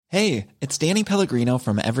Hey, it's Danny Pellegrino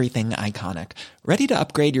from Everything Iconic. Ready to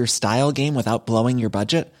upgrade your style game without blowing your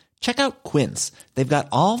budget? Check out Quince. They've got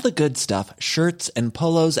all the good stuff, shirts and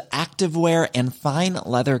polos, activewear, and fine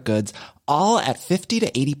leather goods, all at 50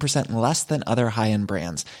 to 80% less than other high-end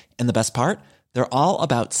brands. And the best part? They're all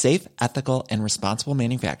about safe, ethical, and responsible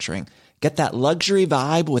manufacturing. Get that luxury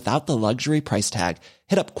vibe without the luxury price tag.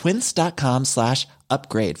 Hit up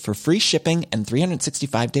quince.com/upgrade for free shipping and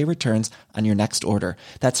 365-day returns on your next order.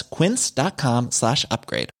 That's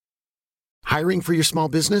quince.com/upgrade. Hiring for your small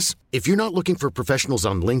business? If you're not looking for professionals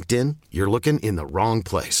on LinkedIn, you're looking in the wrong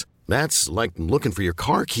place. That's like looking for your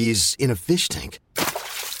car keys in a fish tank.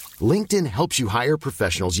 LinkedIn helps you hire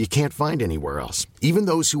professionals you can't find anywhere else, even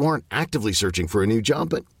those who aren't actively searching for a new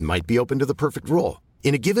job but might be open to the perfect role.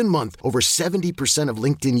 In a given month, over 70% of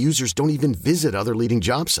LinkedIn users don't even visit other leading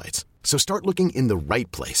job sites. So start looking in the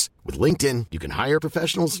right place. With LinkedIn, you can hire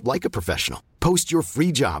professionals like a professional. Post your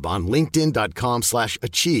free job on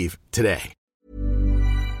linkedin.com/achieve today.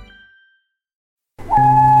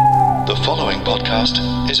 The following podcast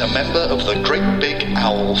is a member of the Great Big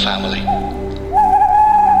Owl family.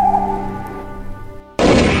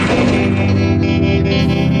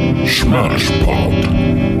 Smash Pod.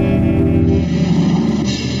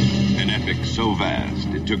 So vast,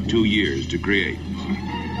 it took 2 years to create,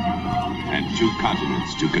 and 2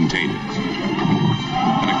 continents to contain it,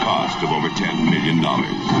 at a cost of over $10 million.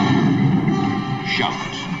 Shout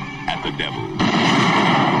at the Devil.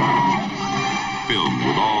 Filmed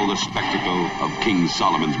with all the spectacle of King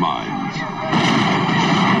Solomon's mines.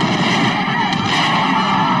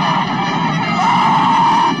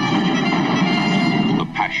 The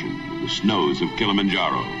passion of the snows of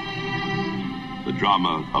Kilimanjaro. The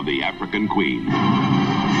drama of the African Queen.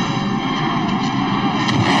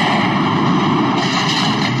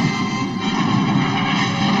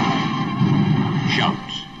 Shout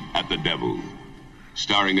at the Devil.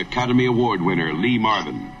 Starring Academy Award winner Lee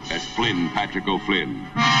Marvin as Flynn Patrick O'Flynn.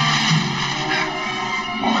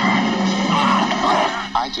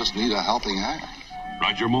 I just need a helping hand.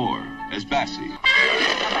 Roger Moore as Bassie.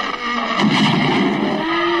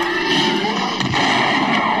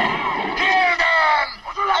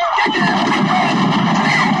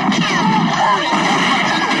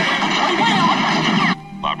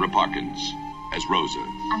 Barbara Parkins as Rosa.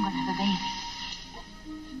 I'm gonna have a baby.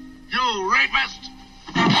 You rapist!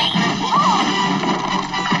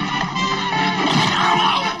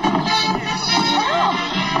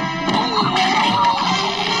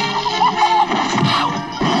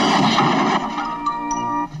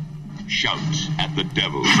 Shout at the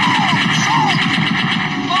Devil.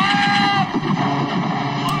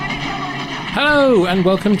 Hello and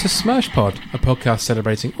welcome to Smash Pod, a podcast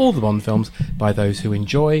celebrating all the Bond films by those who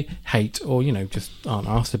enjoy, hate, or, just aren't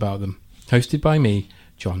asked about them. Hosted by me,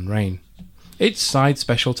 John Rain. It's side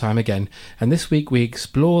special time again, and this week we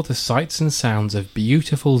explore the sights and sounds of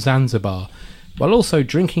beautiful Zanzibar, while also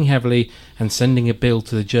drinking heavily and sending a bill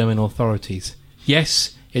to the German authorities.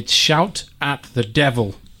 Yes, it's Shout at the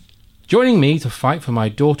Devil. Joining me to fight for my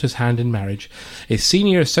daughter's hand in marriage is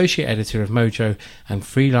Senior Associate Editor of Mojo and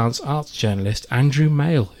freelance arts journalist Andrew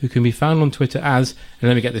Mail, who can be found on Twitter as, and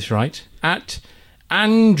let me get this right, at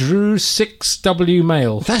Andrew6W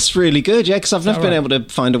Mail. That's really good, yeah, because I've never been able to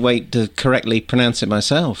find a way to correctly pronounce it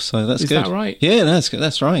myself, so that's good. Is that right? Yeah, that's good.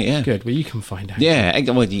 That's right, yeah. Good, well, you can find out. Yeah,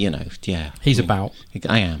 well, yeah. He's about.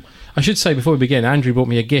 I am. I should say, before we begin, Andrew brought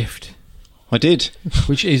me a gift. I did.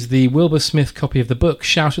 Which is the Wilbur Smith copy of the book,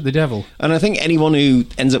 Shout at the Devil. And I think anyone who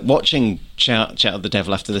ends up watching Shout at the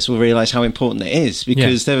Devil after this will realise how important it is,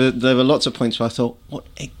 because there were lots of points where I thought, what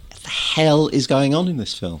the hell is going on in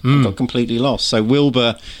this film? I got completely lost. So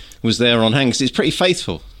Wilbur was there on hand, because it's pretty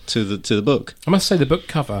faithful to the book. I must say the book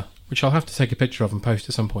cover, which I'll have to take a picture of and post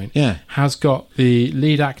at some point, yeah, has got the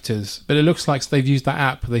lead actors, but it looks like they've used that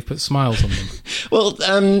app, they've put smiles on them. Well,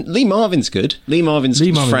 Lee Marvin's good. Lee Marvin's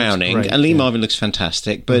frowning, great, and Lee Marvin looks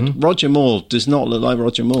fantastic, but Roger Moore does not look like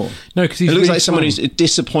Roger Moore. No, because he looks really like someone who's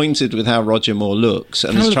disappointed with how Roger Moore looks,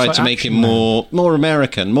 and has tried to make him more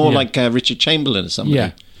American, more like Richard Chamberlain or something.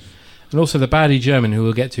 Yeah. And also the baddie German, who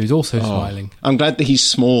we'll get to, is also smiling. I'm glad that he's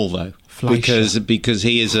small, though. Fleischer. Because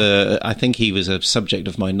he is I think he was a subject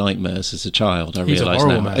of my nightmares as a child. I realise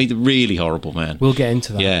now. Man. He's a really horrible man. We'll get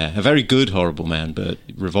into that. Yeah, a very good horrible man, but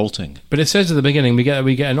revolting. But it says at the beginning we get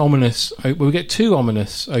an ominous. We get 2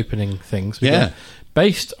 ominous opening things.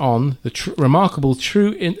 Based on the remarkable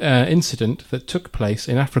true incident that took place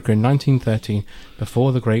in Africa in 1913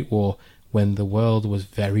 before the Great War, when the world was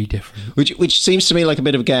very different. Which seems to me like a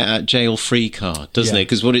bit of a get-out-jail-free card, doesn't it?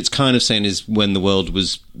 Because what it's kind of saying is when the world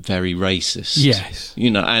was very racist. Yes. You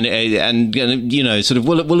know, and you know, sort of,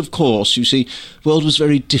 well, of course, you see, the world was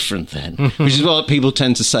very different then, which is what people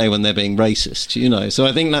tend to say when they're being racist, you know. So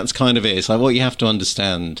I think that's kind of it. It's like, what you have to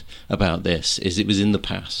understand about this is it was in the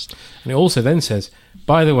past. And it also then says,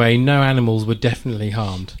 by the way, no animals were definitely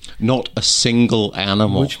harmed. Not a single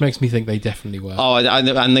animal. Which makes me think they definitely were. Oh,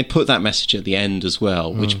 and they put that message at the end as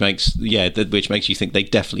well, which makes you think they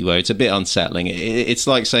definitely were. It's a bit unsettling. It's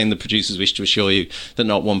like saying the producers wish to assure you that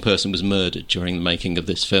not one person was murdered during the making of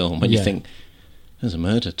this film, and you think there's a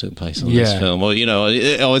murder took place on this film. Or, you know,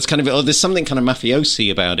 it's kind of, there's something kind of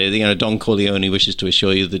mafiosi about it. You know, Don Corleone wishes to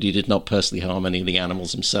assure you that he did not personally harm any of the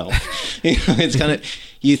animals himself. You know, it's kind of,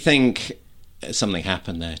 you think something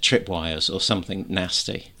happened there, tripwires or something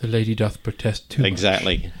nasty. The lady doth protest too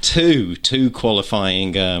exactly much. Two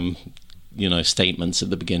qualifying statements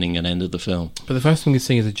at the beginning and end of the film. But the first thing you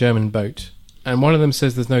see is a German boat, and one of them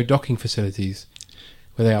says there's no docking facilities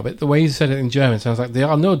where they are, but the way you said it in German sounds like there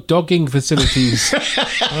are no dogging facilities.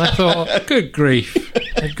 And I thought, good grief,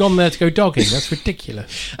 they've gone there to go dogging. That's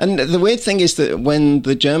ridiculous. And the weird thing is that when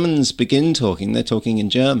the Germans begin talking, they're talking in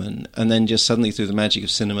German, and then just suddenly through the magic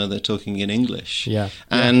of cinema, they're talking in English. Yeah.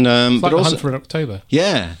 And it's like but The also, Hunt for October.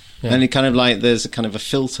 Yeah. And it kind of like there's a kind of a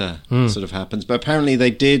filter sort of happens. But apparently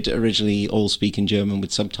they did originally all speak in German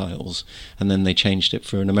with subtitles, and then they changed it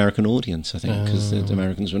for an American audience, I think, because the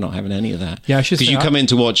Americans were not having any of that. Yeah, because you come in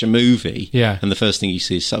to watch a movie, Yeah. and the first thing you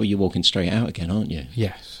see is, so you're walking straight out again, aren't you?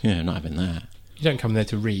 Yes. Yeah, not having that. You don't come there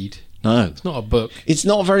to read. No. It's not a book. It's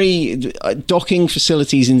not very... docking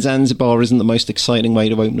facilities in Zanzibar isn't the most exciting way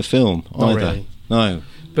to open a film, Not either. really. No.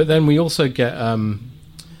 But then we also get...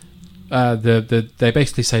 they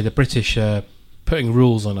basically say the British are putting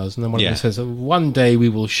rules on us, and then one of them says, one day we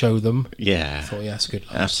will show them. Yeah. I thought, yes, good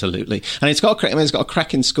luck. Absolutely. And it's got a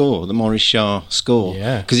cracking score, the Maurice Jarre score.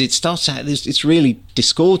 Yeah. Because it starts out, it's really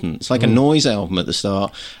discordant. It's like a noise album at the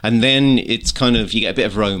start, and then it's kind of, you get a bit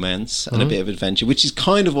of romance and a bit of adventure, which is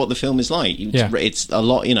kind of what the film is like. It's a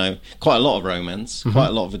lot, quite a lot of romance, quite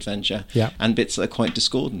a lot of adventure, and bits that are quite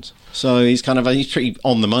discordant. So he's pretty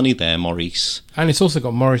on the money there, Maurice. And it's also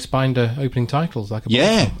got Maurice Binder opening titles, like a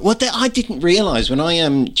Bond film. Well, I didn't realise when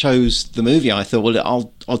I chose the movie. I thought,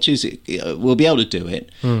 well, I'll choose it. We'll be able to do it.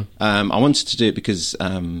 I wanted to do it because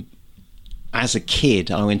as a kid,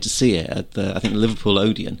 I went to see it at the Liverpool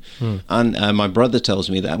Odeon, and my brother tells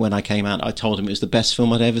me that when I came out, I told him it was the best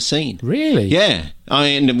film I'd ever seen. Really? Yeah.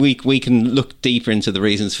 I mean, we can look deeper into the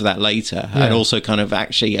reasons for that later, and also kind of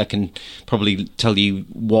actually, I can probably tell you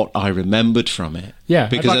what I remembered from it. Yeah,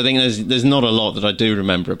 because I think there's not a lot that I do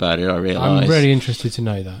remember about it. I realise. I'm really interested to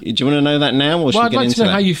know that. Do you want to know that now, or should we I'd get like into to know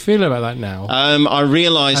that? how you feel about that now. I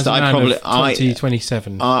realised that I probably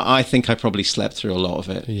 2027. I think I probably slept through a lot of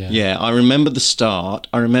it. Yeah. I remember the start.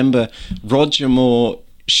 I remember Roger Moore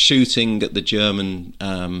shooting at the German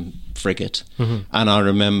frigate, and I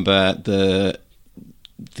remember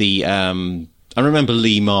I remember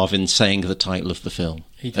Lee Marvin saying the title of the film.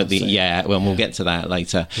 We'll get to that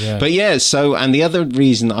later. Yeah. But and the other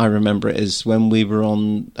reason I remember it is when we were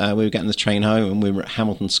getting the train home, and we were at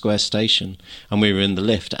Hamilton Square Station, and we were in the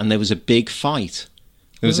lift, and there was a big fight.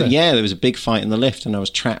 There was a big fight in the lift, and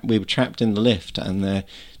we were trapped in the lift, and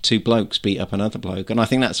two blokes beat up another bloke, and I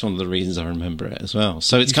think that's one of the reasons I remember it as well.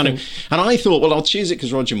 So it's and I thought, well, I'll choose it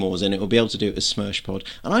because Roger Moore's in it, we'll be able to do it as Smersh Pod,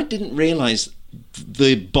 and I didn't realise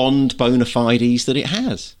the Bond bona fides that it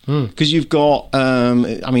has, because you've got John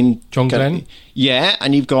Glenn,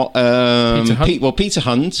 and you've got Peter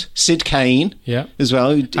Hunt, Sid Kane, as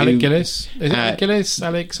well, Alec Gillis, Alec Gillis,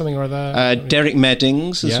 Alec something or other, Derek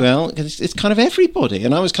Meddings as well. It's kind of everybody,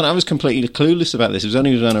 and I was completely clueless about this. It was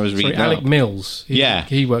only when I was reading Alec Mills,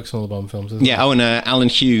 he works on all the Bond films, and Alan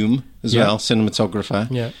Hume as well,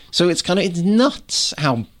 cinematographer. So it's nuts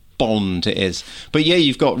how Bond it is. But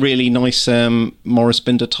you've got really nice Maurice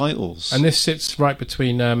Binder titles, and this sits right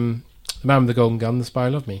between The Man with the Golden Gun, The Spy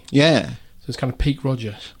Who Loved Me. So it's kind of peak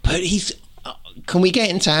Roger. But can we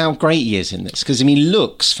get into how great he is in this? Because he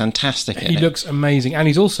looks fantastic in it. He looks amazing, and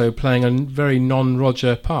he's also playing a very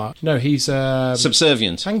non-Roger part. No, he's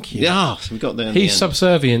subservient. Thank you. Yeah, so we got there. He's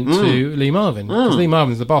subservient to Lee Marvin, because Lee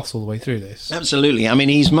Marvin's the boss all the way through this. Absolutely. I mean,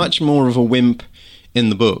 he's much more of a wimp in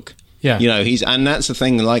the book. Yeah, and that's the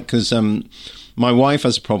thing. Because my wife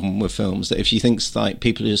has a problem with films that if she thinks like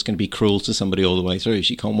people are just going to be cruel to somebody all the way through,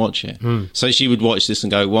 she can't watch it. So she would watch this and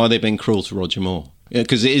go, "Why are they being cruel to Roger Moore?"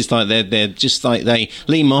 Because it is like they're just like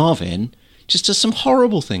Lee Marvin just does some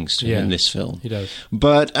horrible things to him in this film. He does.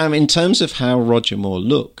 But in terms of how Roger Moore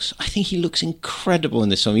looks, I think he looks incredible in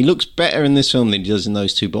this film. He looks better in this film than he does in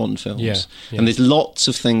those two Bond films. Yeah. And there's lots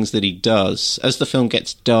of things that he does as the film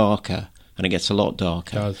gets darker, and it gets a lot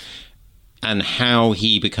darker. It does. And how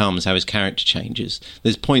he becomes, how his character changes.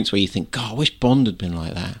 There's points where you think, God, I wish Bond had been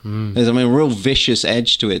like that. There's, a real vicious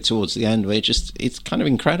edge to it towards the end, where it's kind of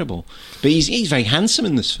incredible. But he's very handsome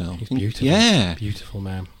in this film. He's beautiful. Yeah, beautiful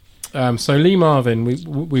man. So Lee Marvin,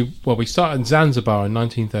 we start in Zanzibar in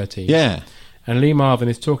 1913. yeah. And Lee Marvin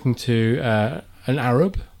is talking to an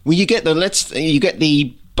Arab. Well, you get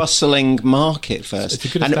the bustling market first, It's a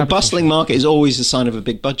good and a establishment. bustling market is always a sign of a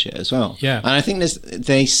big budget as well. Yeah. And I think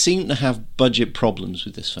they seem to have budget problems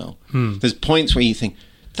with this film. There's points where you think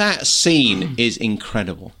that scene is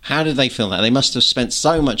incredible. How did they film that? They must have spent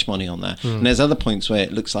so much money on that. And there's other points where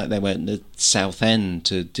it looks like they went to the South End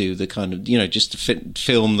to do the kind of, just to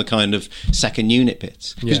film the kind of second unit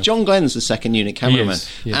bits. Because Yeah. John Glenn's the second unit cameraman,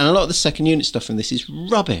 yeah. and a lot of the second unit stuff in this is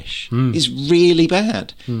rubbish. It's really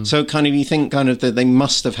bad. So kind of you think kind of that they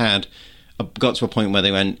must have got to a point where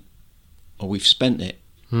they went, oh, we've spent it,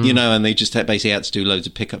 and they just basically had to do loads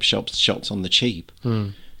of pickup shots on the cheap.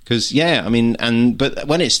 Because, but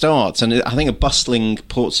when it starts, and I think a bustling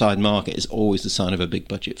portside market is always the sign of a big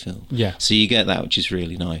budget film. Yeah. So you get that, which is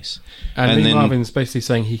really nice. And Lee Marvin's basically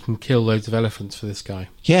saying he can kill loads of elephants for this guy.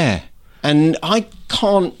 Yeah. And I'm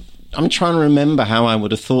trying to remember how I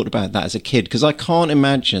would have thought about that as a kid, because I can't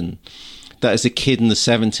imagine that as a kid in the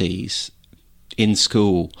 70s in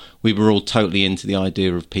school, we were all totally into the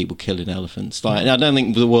idea of people killing elephants. Like, I don't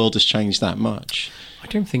think the world has changed that much. I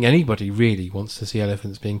don't think anybody really wants to see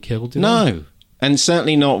elephants being killed, do they? No, and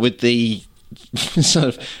certainly not with the sort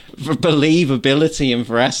of believability and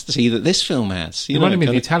veracity that this film has. It reminded me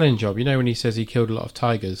of the Italian Job. You know when he says he killed a lot of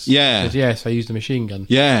tigers? Yeah. He says, yes, I used a machine gun.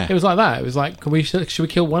 Yeah. It was like that. It was like, should we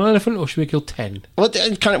kill one elephant or should we kill 10?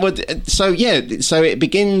 So it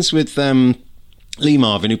begins with Lee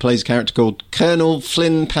Marvin, who plays a character called Colonel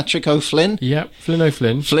Flynn Patrick O'Flynn. Yep, Flynn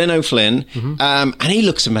O'Flynn. Flynn O'Flynn. And he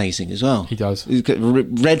looks amazing as well. He does. He's got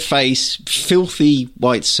red face, filthy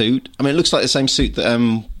white suit. I mean, it looks like the same suit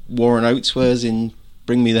that Warren Oates wears in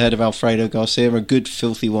Bring Me the Head of Alfredo Garcia, a good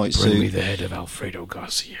filthy white suit. Bring me the head of Alfredo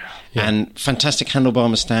Garcia. Yeah. And fantastic handlebar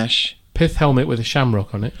moustache. Pith helmet with a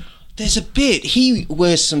shamrock on it. There's a bit, he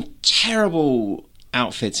wears some terrible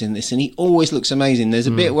outfits in this, and he always looks amazing. There's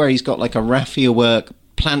a bit where he's got like a raffia work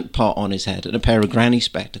plant pot on his head and a pair of granny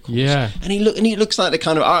spectacles. Yeah. And he looks like the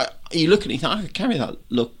kind of, you look at it, you think, I could carry that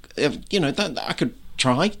look, that I could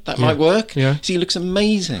try, that might work. Yeah. So he looks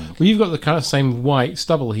amazing. Well, you've got the kind of same white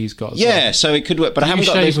stubble he's got. Yeah, so it could work, but I haven't you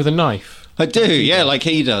got shave those with a knife. I do, yeah, like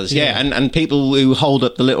he does, yeah. And people who hold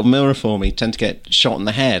up the little mirror for me tend to get shot in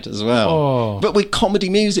the head as well. Oh. But with comedy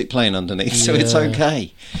music playing underneath, so it's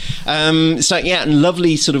okay. And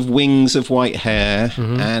lovely sort of wings of white hair,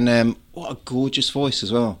 and what a gorgeous voice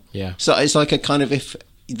as well. Yeah. So it's like a kind of, if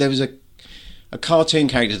there was a cartoon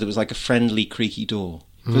character that was like a friendly creaky door.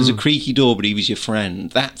 If it was a creaky door, but he was your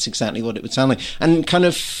friend, that's exactly what it would sound like. And kind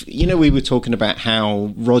of, we were talking about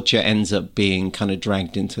how Roger ends up being kind of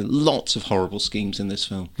dragged into lots of horrible schemes in this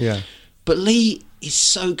film. Yeah. But Lee is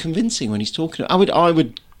so convincing when he's talking. I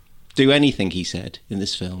would do anything he said in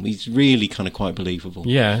this film. He's really kind of quite believable.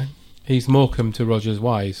 Yeah. He's Morecambe to Roger's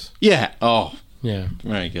Wise. Yeah. Oh. Yeah.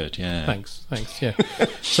 Very good, yeah. Thanks, yeah.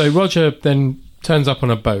 So Roger then turns up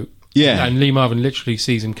on a boat. Yeah. And Lee Marvin literally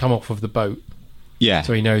sees him come off of the boat. Yeah.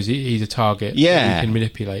 So he knows he's a target. Yeah. That he can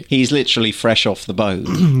manipulate. He's literally fresh off the boat.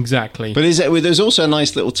 Exactly. But there's also a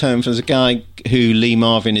nice little term for there's a guy who Lee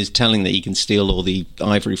Marvin is telling that he can steal all the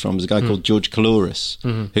ivory from. There's a guy called George Coulouris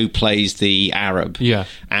who plays the Arab. Yeah.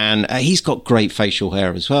 And he's got great facial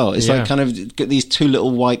hair as well. It's like kind of got these two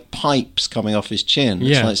little white pipes coming off his chin.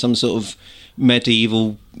 It's like some sort of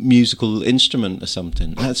medieval musical instrument or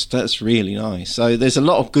something. That's really nice. So there's a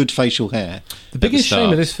lot of good facial hair. The biggest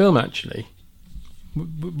shame of this film, actually,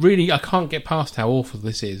 really, I can't get past how awful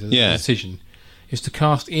this is as a decision, is to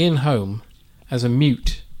cast Ian Holm as a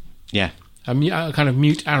mute. Yeah. A kind of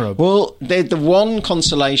mute Arab. Well, the one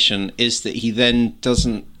consolation is that he then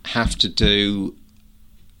doesn't have to do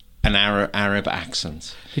an Arab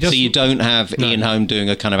accent. So you don't have Ian Holm doing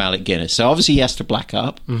a kind of Alec Guinness. So obviously he has to black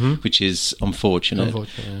up, which is unfortunate.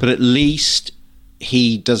 But at least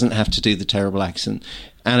he doesn't have to do the terrible accent.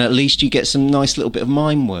 And at least you get some nice little bit of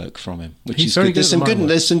mime work from him, which He's is very good.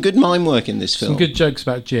 There's some good mime work in this film. Some good jokes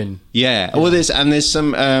about gin. Yeah. Well, there's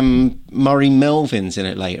some Murray Melvin's in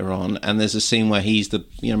it later on, and there's a scene where he's the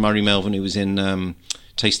Murray Melvin who was in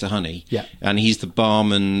Taste of Honey. Yeah. And he's the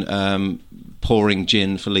barman pouring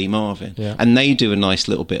gin for Lee Marvin. Yeah. And they do a nice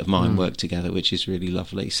little bit of mime work together, which is really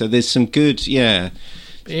lovely. So there's some good, Ian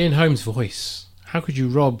Holm's voice. How could you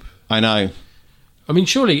rob? I know. I mean,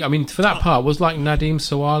 surely, for that part, was like Nadeem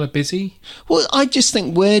Sawala busy? Well, I just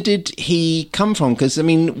think, where did he come from? Because,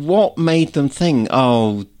 what made them think,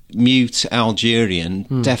 mute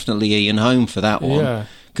Algerian, definitely Ian Holm for that one. Yeah.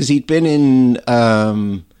 Because he'd been in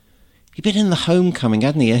The Homecoming,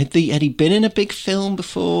 hadn't he? Had he been in a big film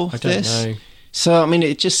before I don't this? know. So,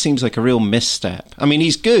 it just seems like a real misstep.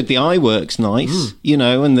 He's good. The eye work's nice,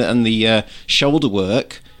 and the shoulder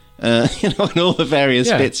work, and all the various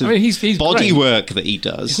bits of he's body great. work that he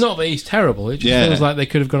does. It's not that he's terrible. It just feels like they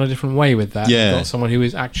could have gone a different way with that. Yeah. Got someone who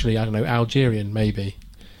is actually, Algerian, maybe.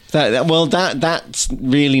 That's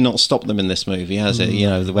really not stopped them in this movie, has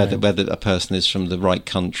it? Whether a person is from the right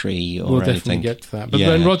country or We'll anything. definitely get to that. But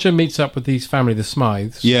then Roger meets up with his family, the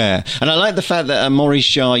Smythes. Yeah, and I like the fact that Maurice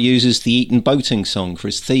Jarre uses the Eton Boating song for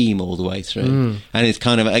his theme all the way through, and it's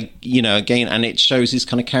kind of again, and it shows his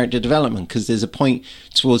kind of character development, because there's a point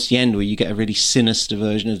towards the end where you get a really sinister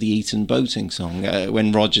version of the Eton Boating song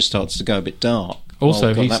when Roger starts to go a bit dark.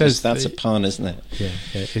 Also, he says that's a pun, isn't it? Yeah,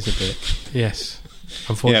 it is a bit. Yes. Yeah,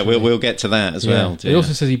 Unfortunately. we'll get to that as well. He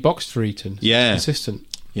also says he boxed for Eton. Yeah. Assistant.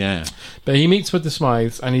 Yeah. But he meets with the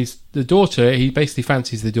Smythes, and the daughter, he basically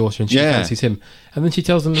fancies the daughter, and she fancies him. And then she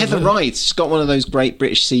tells them... Heather Wright's got one of those great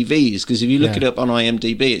British CVs, because if you look it up on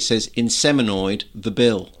IMDb, it says, Inseminoid, the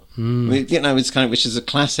bill. It's kind of, which is a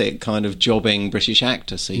classic kind of jobbing British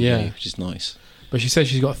actor CV, which is nice. But she says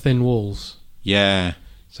she's got thin walls. Yeah.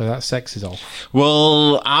 So that sex is off.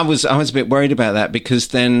 Well, I was a bit worried about that, because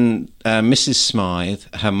then Mrs. Smythe,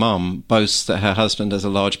 her mum, boasts that her husband has a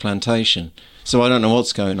large plantation. So I don't know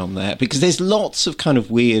what's going on there, because there's lots of kind of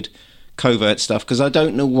weird covert stuff, because I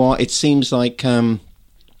don't know why. It seems like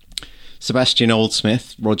Sebastian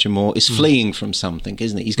Oldsmith, Roger Moore, is fleeing from something,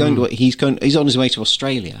 isn't he? He's on his way to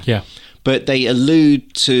Australia. Yeah. But they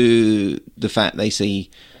allude to the fact they say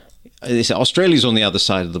Australia's on the other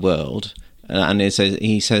side of the world. And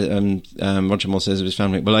Roger Moore says of his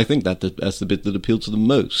family, well, I think that's the bit that appealed to them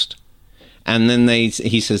most. And then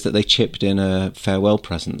he says that they chipped in a farewell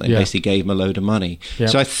present. They basically gave him a load of money. Yeah.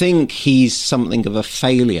 So I think he's something of a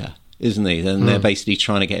failure, isn't he? And they're basically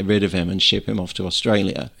trying to get rid of him and ship him off to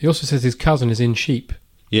Australia. He also says his cousin is in sheep.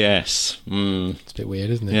 Yes. It's a bit weird,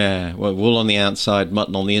 isn't it? Yeah. Well, wool on the outside,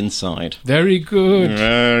 mutton on the inside. Very good.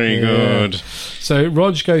 Very good. So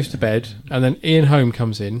Rog goes to bed, and then Ian Holm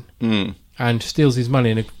comes in. And steals his money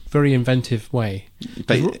in a very inventive way.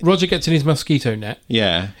 But Roger gets in his mosquito net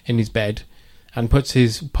in his bed and puts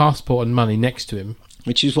his passport and money next to him.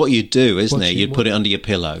 Which is what you'd do, isn't it? You'd put it under your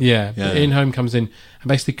pillow. Yeah. But Ian Holm comes in and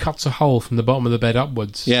basically cuts a hole from the bottom of the bed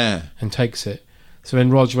upwards and takes it. So when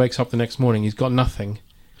Roger wakes up the next morning, he's got nothing.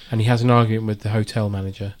 And he has an argument with the hotel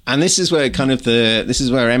manager. And this is where this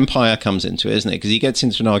is where Empire comes into it, isn't it? Because he gets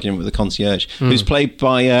into an argument with the concierge, who's played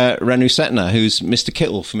by Renu Setna, who's Mr.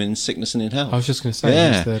 Kittle from In Sickness and in Health. I was just going to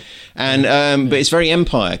say, but it's very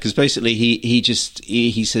Empire, because basically he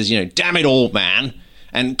says, damn it all, man.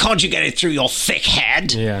 And can't you get it through your thick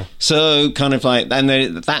head? Yeah. So kind of like, and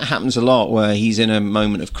that happens a lot where he's in a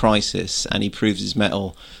moment of crisis and he proves his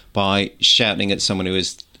mettle by shouting at someone who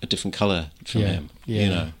is a different colour from him.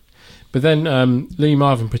 Yeah. But then Lee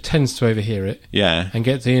Marvin pretends to overhear it. Yeah. And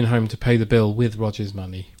gets Ian Holm to pay the bill with Roger's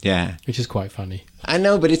money. Yeah. Which is quite funny. I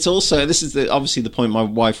know, but it's also, this is obviously the point my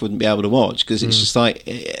wife wouldn't be able to watch, because it's just like,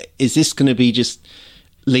 is this going to be just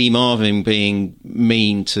Lee Marvin being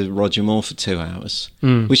mean to Roger Moore for 2 hours?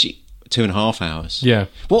 2.5 hours. Yeah.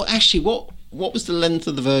 Well, actually, what was the length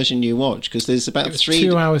of the version you watched? Because there's about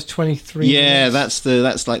 2 hours 23 minutes.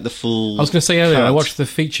 That's like the full. I was going to say earlier, I watched the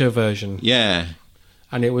feature version. Yeah.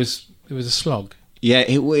 And it was a slog. Yeah,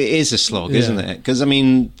 it is a slog, isn't it? Because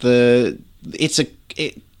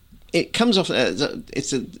it comes off.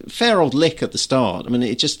 It's a fair old lick at the start. I mean,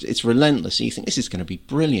 it's relentless. You think this is going to be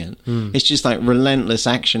brilliant. It's just like relentless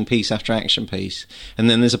action piece after action piece, and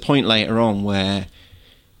then there's a point later on where,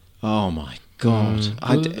 oh my God.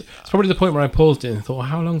 It's probably the point where I paused it and thought, well,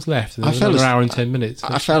 how long's left? And there's another hour and 10 minutes.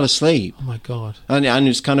 I fell asleep. Oh my God. And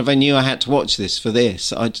it's kind of, I knew I had to watch this for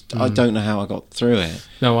this. I don't know how I got through it.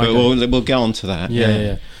 No, we'll get on to that.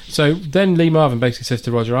 Yeah. So then Lee Marvin basically says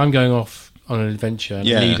to Roger, I'm going off on an adventure and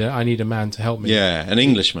I need a man to help me. Yeah, an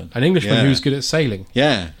Englishman. Who's good at sailing.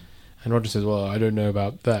 Yeah. And Roger says, well, I don't know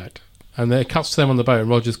about that. And then it cuts to them on the boat and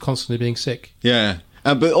Roger's constantly being sick. Yeah.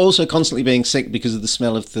 But also constantly being sick because of the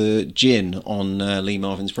smell of the gin on Lee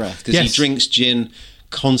Marvin's breath. Because he drinks gin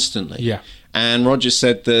constantly. Yeah. And Roger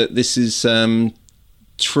said that this is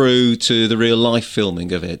true to the real life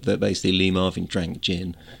filming of it, that basically Lee Marvin drank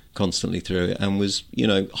gin constantly through it and was,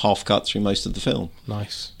 half cut through most of the film.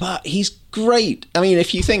 Nice. But he's great. I mean,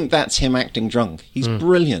 if you think that's him acting drunk, he's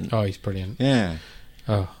brilliant. Oh, he's brilliant. Yeah.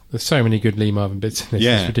 Oh, there's so many good Lee Marvin bits in this.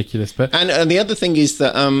 Yeah. It's ridiculous. But And the other thing is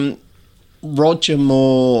that Roger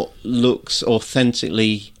Moore looks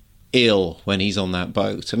authentically ill when he's on that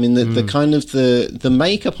boat. I mean, the kind of the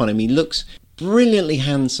makeup on him, he looks brilliantly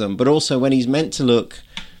handsome, but also when he's meant to look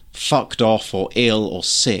fucked off or ill or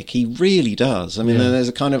sick, he really does. I mean, there's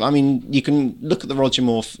a kind of, you can look at the Roger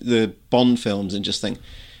Moore, the Bond films, and just think,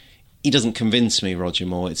 he doesn't convince me, Roger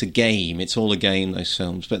Moore. It's a game. It's all a game, those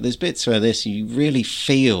films. But there's bits where you really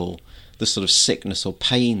feel the sort of sickness or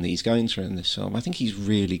pain that he's going through in this film. I think he's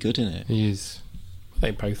really good in it. he is.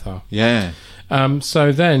 They both are. Yeah.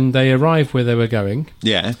 So then they arrive where they were going.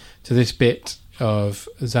 Yeah. To this bit of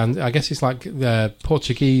I guess it's like the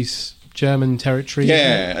Portuguese German territory.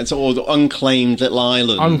 Yeah, it's all the unclaimed little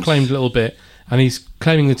islands. Unclaimed little bit. And he's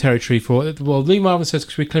claiming the territory for... Well, Lee Marvin says,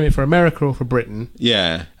 could we claim it for America or for Britain?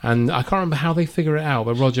 Yeah. And I can't remember how they figure it out,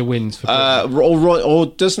 but Roger wins for Britain. Or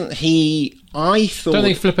doesn't he... I thought... Don't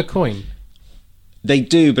they flip a coin? They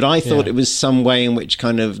do, but I thought it was some way in which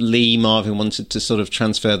kind of Lee Marvin wanted to sort of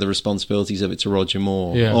transfer the responsibilities of it to Roger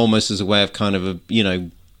Moore. Yeah. Almost as a way of kind of,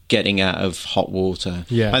 getting out of hot water.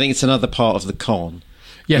 Yeah. I think it's another part of the con.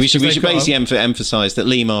 Yes, we should because they've got basically emphasise that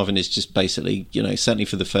Lee Marvin is just basically, certainly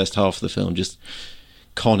for the first half of the film, just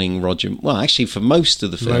conning Roger. Well, actually, for most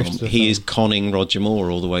of the film, he is conning Roger Moore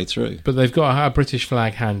all the way through. But they've got a British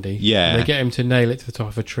flag handy. Yeah. And they get him to nail it to the top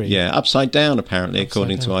of a tree. Yeah, upside down, apparently,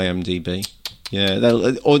 according to IMDb.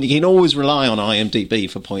 Yeah, or you can always rely on IMDb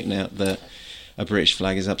for pointing out that a British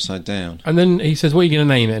flag is upside down. And then he says, what are you going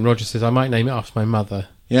to name it? And Roger says, I might name it after my mother.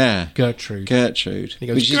 Yeah. Gertrude. He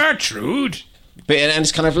goes, Gertrude! And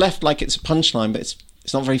it's kind of left like it's a punchline, but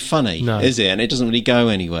it's not very funny, is it? And it doesn't really go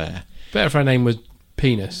anywhere. Better if her name was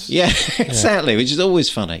Penis. Yeah, exactly, which is always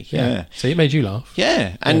funny. Yeah. So it made you laugh.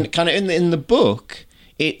 Yeah, and kind of in the book,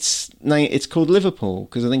 it's called Liverpool,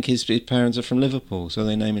 because I think his parents are from Liverpool, so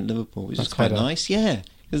they name it Liverpool, which is quite nice. Yeah,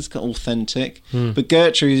 it's got authentic. But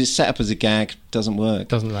Gertrude is set up as a gag, doesn't work.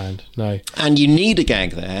 Doesn't land, no. And you need a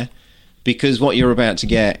gag there, because what you're about to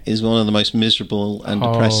get is one of the most miserable and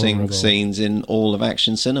depressing scenes in all of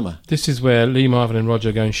action cinema. This is where Lee Marvin and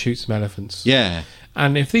Roger go and shoot some elephants. Yeah.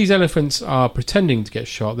 And if these elephants are pretending to get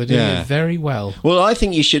shot, they're doing it very well. Well, I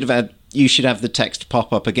think you should have the text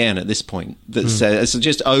pop up again at this point that says,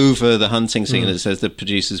 just over the hunting scene, that says the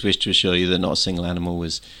producers wish to assure you that not a single animal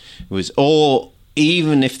was, or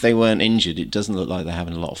even if they weren't injured, it doesn't look like they're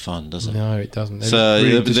having a lot of fun, does it? No, it doesn't. They're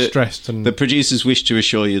really distressed. And the producers wish to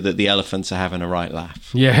assure you that the elephants are having a right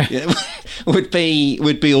laugh. Yeah. would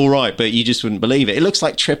be all right, but you just wouldn't believe it. It looks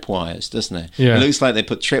like tripwires, doesn't it? Yeah. It looks like they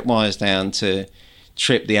put tripwires down to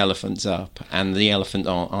trip the elephants up, and the elephants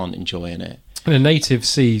aren't enjoying it. And a native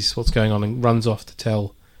sees what's going on and runs off to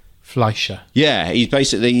tell Fleischer. Yeah, he's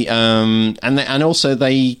basically... and also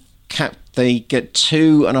they get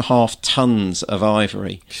 2.5 tons of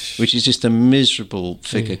ivory, which is just a miserable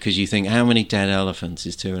figure, because you think, how many dead elephants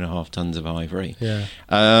is 2.5 tons of ivory? Yeah.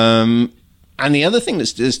 And the other thing,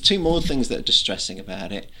 there's two more things that are distressing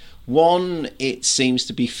about it. One, it seems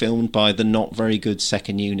to be filmed by the not very good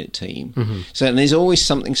second unit team. Mm-hmm. So and there's always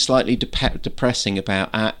something slightly depressing about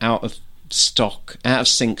out of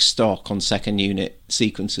sync stock on second unit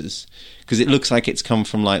sequences, because it looks like it's come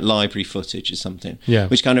from like library footage or something,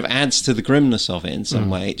 which kind of adds to the grimness of it in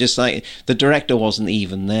some way. Just like the director wasn't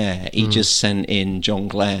even there, he just sent in John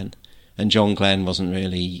Glenn, and John Glenn wasn't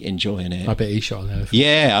really enjoying it. I bet he shot an elephant.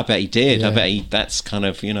 Yeah, I bet he did. I bet that's kind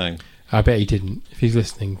of, I bet he didn't, if he's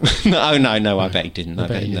listening. No, I bet he didn't.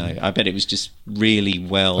 I bet it was just really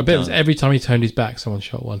well done. I bet it was every time he turned his back, someone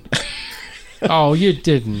shot one. Oh, you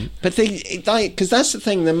didn't. But because that's the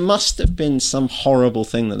thing, there must have been some horrible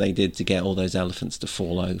thing that they did to get all those elephants to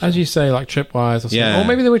fall over. As you say, like tripwires or something. Yeah. Or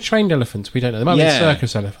maybe they were trained elephants, we don't know. They might be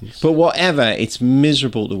circus elephants. But whatever, it's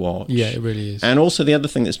miserable to watch. Yeah, it really is. And also the other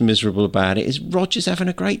thing that's miserable about it is Roger's having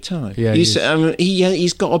a great time. Yeah,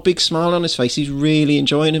 he's got a big smile on his face. He's really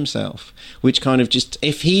enjoying himself, which kind of just,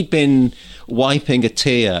 if he'd been wiping a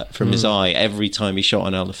tear from his eye every time he shot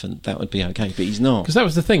an elephant, that would be okay, but he's not. Because that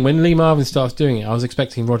was the thing, when Lee Marvin starts doing it, I was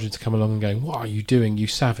expecting Roger to come along and going, what are you doing, you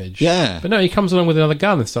savage? Yeah. But no, he comes along with another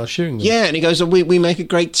gun and starts shooting them. Yeah, and he goes, we make a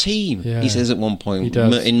great team, yeah. He says at one point,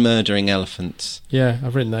 in murdering elephants. Yeah,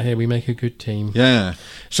 I've written that here, we make a good team. Yeah.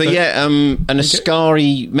 So an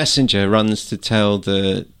Ascari messenger runs to tell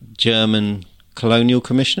the German colonial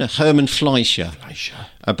commissioner, Hermann Fleischer.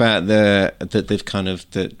 About that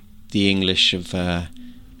the English have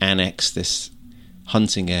annexed this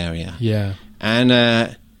hunting area. Yeah.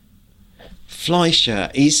 And Fleischer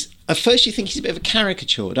is... At first you think he's a bit of a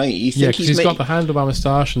caricature, don't you? You think Because he's got the handlebar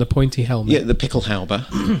moustache and the pointy helmet. Yeah, the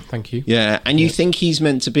Pickelhaube. Thank you. Yeah, and you think he's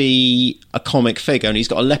meant to be a comic figure, and he's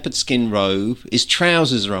got a leopard skin robe, his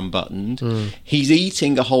trousers are unbuttoned, he's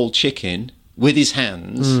eating a whole chicken with his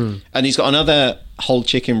hands, and he's got another whole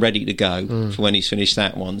chicken ready to go for when he's finished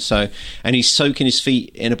that one. So, and he's soaking his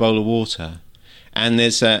feet in a bowl of water, and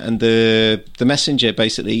there's and the messenger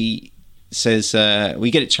basically says, we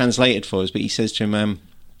get it translated for us, but he says to him,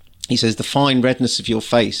 he says, the fine redness of your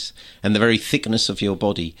face and the very thickness of your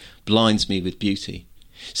body blinds me with beauty.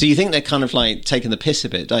 So you think they're kind of like taking the piss a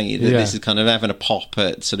bit, don't you? That this is kind of having a pop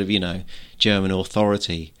at sort of, German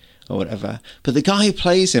authority or whatever. But the guy who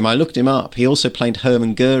plays him, I looked him up, he also played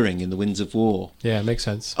Hermann Goering in The Winds of War. Yeah, it makes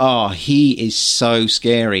sense. Oh, he is so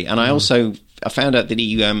scary. And I found out that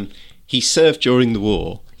he served during the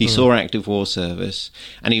war. He saw active war service,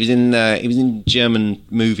 and he was in German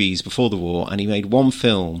movies before the war, and he made one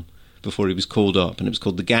film before he was called up, and it was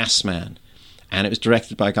called The Gas Man, and it was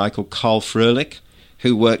directed by a guy called Karl Fröhlich,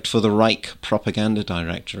 who worked for the Reich propaganda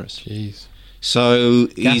directorate. Jeez. So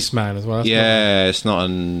Gas Man as well. It's not a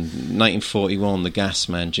 1941, The Gas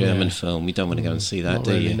Man German film. You don't want to go and see that,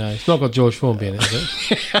 do you? No, it's not got George Formby in it,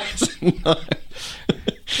 is it? No.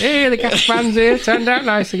 Hey, the gas man's here. Turned out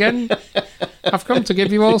nice again. I've come to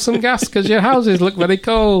give you all some gas because your houses look very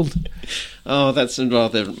cold. Oh, that's a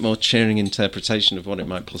rather more cheering interpretation of what it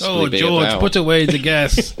might possibly be George, about. put away the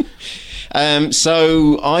gas.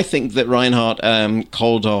 So I think that Reinhard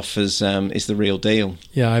Koldoff is the real deal.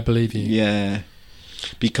 Yeah, I believe you. Yeah,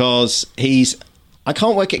 because I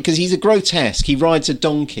can't work it because he's a grotesque. He rides a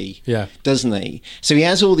donkey, doesn't he? So he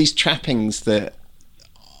has all these trappings that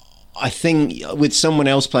I think with someone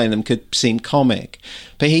else playing them could seem comic,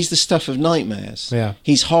 but he's the stuff of nightmares. Yeah,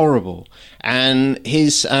 he's horrible, and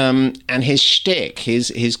his shtick,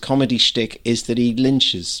 his comedy shtick, is that he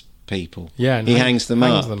lynches people. Yeah, he hangs them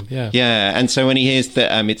up. Yeah, and so when he hears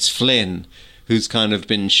that it's Flynn who's kind of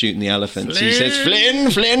been shooting the elephants, he says,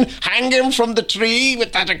 Flynn, hang him from the tree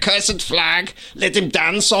with that accursed flag. Let him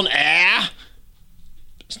dance on air.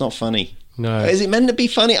 It's not funny. No. Is it meant to be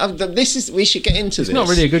funny? We should get into this. It's not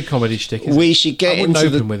really a good comedy shtick, is we it? should get into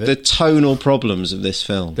the tonal problems of this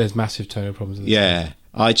film. There's massive tonal problems in this film.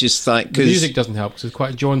 I just like... The music doesn't help because it's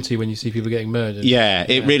quite jaunty when you see people getting murdered. Yeah,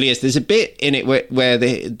 it really is. There's a bit in it where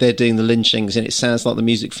they're doing the lynchings and it sounds like the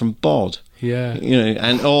music from Bod. Yeah.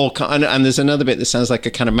 And there's another bit that sounds like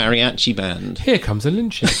a kind of mariachi band. Here comes a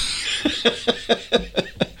lynching.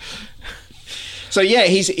 So yeah,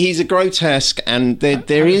 he's a grotesque, and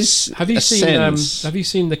there is have you seen sense. Have you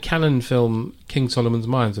seen the Cannon film King Solomon's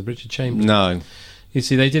Mines with Richard Chamberlain? No. You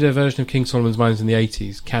see, they did a version of King Solomon's Mines in the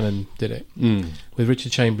 80s. Cannon did it with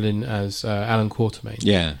Richard Chamberlain as Alan Quatermain.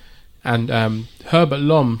 Yeah, and Herbert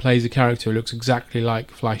Lom plays a character who looks exactly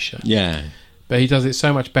like Fleischer. Yeah, but he does it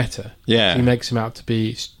so much better. Yeah, he makes him out to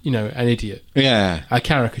be, an idiot. Yeah, a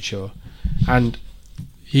caricature, and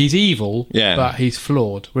he's evil. Yeah, but he's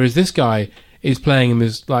flawed. Whereas this guy is playing him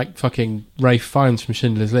as like fucking Ralph Fiennes from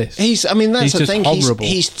Schindler's List. That's the thing. Horrible.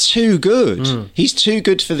 He's too good. He's too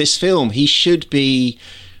good for this film. He should be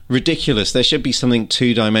ridiculous. There should be something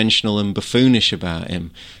two-dimensional and buffoonish about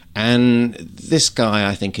him. And this guy,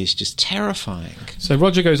 I think, is just terrifying. So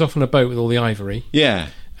Roger goes off on a boat with all the ivory. Yeah.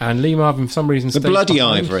 And Lee Marvin, for some reason, the bloody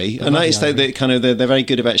ivory. I noticed that they're very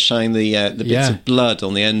good about showing the bits of blood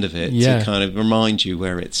on the end of it to kind of remind you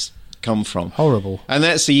where it's come from. Horrible.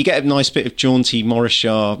 And so you get a nice bit of jaunty Maurice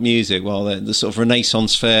Jarre music, while the sort of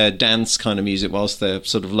Renaissance fair dance kind of music, whilst they're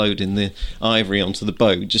sort of loading the ivory onto the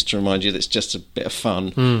boat, just to remind you that it's just a bit of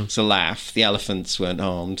fun. It's a laugh. The elephants weren't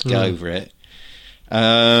harmed. Get over it.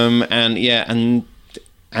 And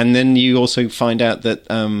then you also find out that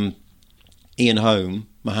Ian Holm,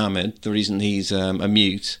 Mohammed, the reason he's a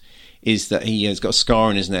mute is that he has got a scar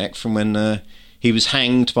on his neck from when he was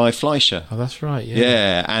hanged by Fleischer. Oh, that's right, yeah.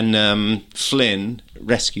 Yeah, and Flynn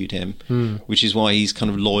rescued him, which is why he's kind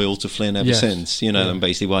of loyal to Flynn ever since, and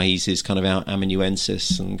basically why he's his kind of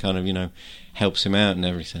amanuensis and kind of, helps him out and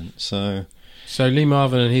everything. So Lee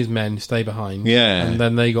Marvin and his men stay behind. Yeah. And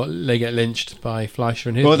then they get lynched by Fleischer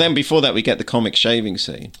and his Well, then before that we get the comic shaving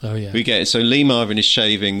scene. Oh, yeah. So Lee Marvin is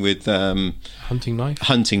shaving with hunting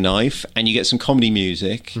knife, and you get some comedy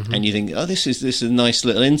music, and you think, oh, this is a nice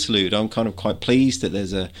little interlude. I'm kind of quite pleased that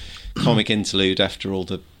there's a comic interlude after all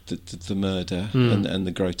the murder and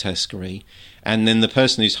the grotesquerie. And then the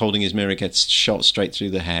person who's holding his mirror gets shot straight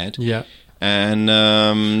through the head. Yeah.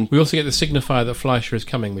 And we also get the signifier that Fleischer is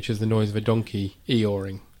coming, which is the noise of a donkey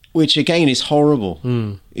eoring. which again is horrible.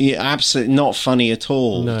 Yeah, absolutely not funny at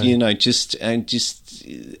all. No. You know, just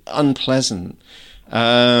unpleasant.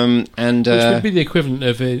 And Which would be the equivalent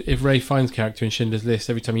of if Ray Fiennes' character in Schindler's List,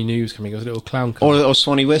 every time he knew he was coming, it was a little clown car. or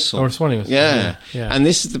Swanee Whistle. Or a Swanee Whistle. Yeah. Yeah. And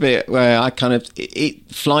this is the bit where I kind of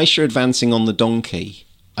Fleischer advancing on the donkey.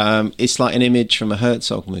 It's like an image from a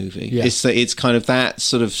Herzog movie. Yeah. It's kind of that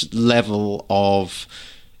sort of level of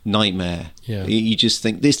nightmare. Yeah. You just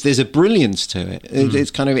think there's a brilliance to it.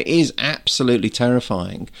 It is absolutely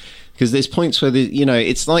terrifying, because there's points where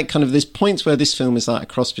it's like kind of there's points where this film is like a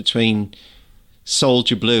cross between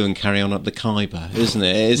Soldier Blue and Carry On Up the Khyber, isn't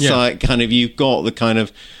it? It's like kind of you've got the kind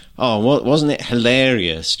of wasn't it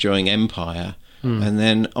hilarious during Empire, and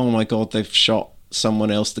then oh my god, they've shot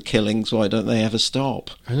someone else, the killings, why don't they ever stop?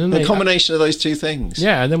 And then the combination of those two things.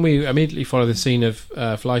 Yeah, and then we immediately follow the scene of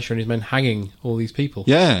Fleischer and his men hanging all these people.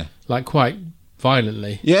 Yeah. Like quite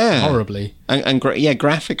violently. Yeah. Horribly. And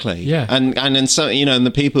graphically. Yeah. And so, and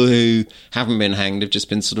the people who haven't been hanged have just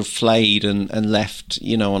been sort of flayed and left,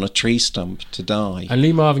 on a tree stump to die. And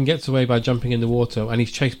Lee Marvin gets away by jumping in the water, and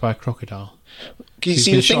he's chased by a crocodile. He's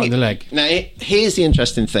been shot in the leg. Now, here's the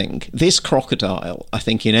interesting thing. This crocodile, I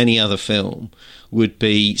think, in any other film, would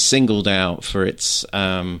be singled out for its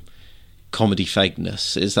comedy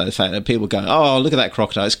fakeness. Is that the fact that people go, oh, look at that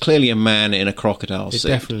crocodile. It's clearly a man in a crocodile suit. It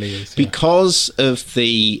definitely is. Yeah. Because of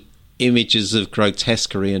the images of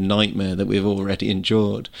grotesquerie and nightmare that we've already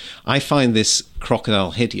endured, I find this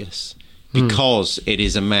crocodile hideous. Because it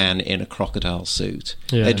is a man in a crocodile suit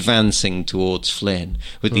advancing towards Flynn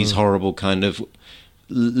with these horrible kind of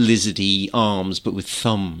lizardy arms, but with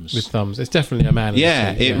thumbs. It's definitely a man.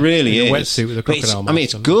 Yeah, suit, it really in is. A wetsuit with a crocodile mask.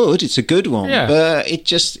 It's good. It's a good one. Yeah. But it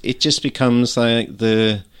just becomes like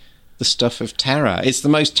the stuff of terror. It's the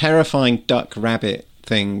most terrifying duck rabbit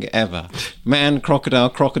thing ever. Man,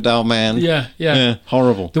 crocodile, man. Yeah.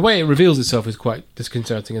 Horrible. The way it reveals itself is quite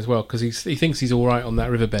disconcerting as well, because he thinks he's all right on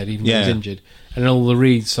that riverbed, even though he's injured, and all the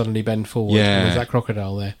reeds suddenly bend forward. Yeah. And there's that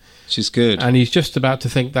crocodile there. Which is good. And he's just about to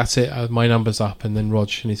think, that's it, my number's up, and then Rog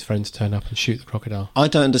and his friends turn up and shoot the crocodile. I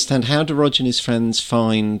don't understand. How do Roger and his friends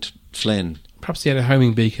find Flynn? Perhaps he had a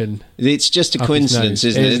homing beacon. It's just a coincidence,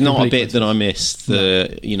 isn't it? It's not a bit that I missed.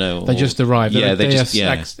 They just arrived. Yeah, they just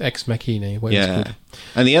ex machina. Yeah,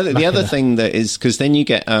 and the other thing that is, because then you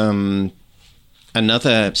get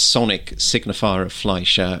another sonic signifier of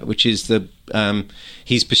Fleischer, which is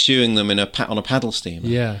he's pursuing them on a paddle steamer.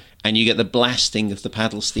 Yeah, and you get the blasting of the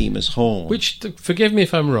paddle steamer's horn. Which, forgive me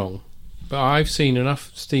if I'm wrong, but I've seen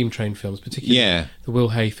enough steam train films, particularly the Will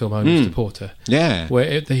Hay film Home Mr. Porter. Yeah,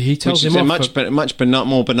 where he tells him off. Much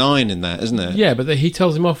more benign in that, isn't it? Yeah, but he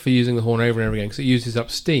tells him off for using the horn over and over again because it uses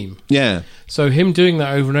up steam. Yeah. So him doing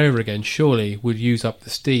that over and over again surely would use up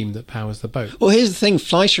the steam that powers the boat. Well, here's the thing: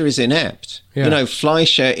 Fleischer is inept. Yeah.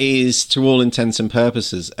 Fleischer is, to all intents and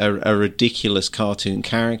purposes, a ridiculous cartoon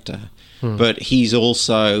character, but he's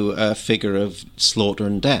also a figure of slaughter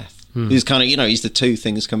and death. He's kind of, he's the two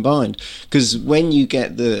things combined. Because when you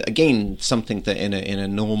get something that in a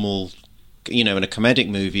normal, in a comedic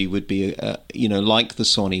movie would be, like the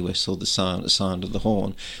Swanee Whistle, the sound of the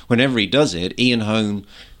horn. Whenever he does it, Ian Holm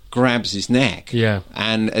grabs his neck,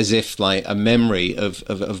 and as if like a memory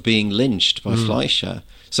of being lynched by Fleischer.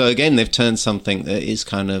 So again, they've turned something that is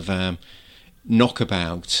kind of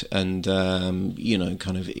knockabout and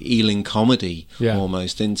kind of Ealing comedy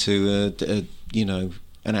almost into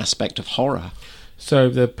an aspect of horror. So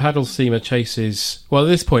the paddle steamer chases... Well, at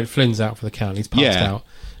this point, Flynn's out for the count. He's passed out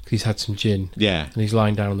because he's had some gin. Yeah. And he's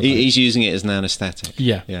lying down on the boat. He's using it as an anaesthetic.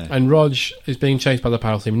 Yeah. And Rog is being chased by the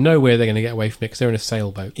paddle steamer. Nowhere they're going to get away from it because they're in a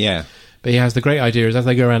sailboat. Yeah. But he has the great idea is as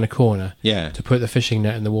they go around a corner to put the fishing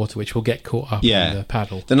net in the water, which will get caught up in the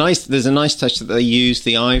paddle. There's a nice touch that they use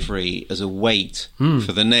the ivory as a weight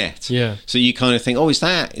for the net. Yeah. So you kind of think, is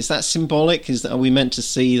that symbolic? Are we meant to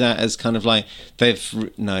see that as kind of like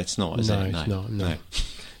No, it's not. Is it? It's not. No.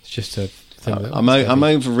 It's just a thing. I'm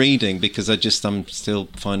over-reading because I'm still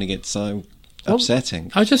finding it so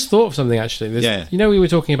upsetting. I just thought of something actually. We were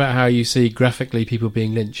talking about how you see graphically people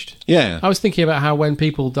being lynched. Yeah. I was thinking about how when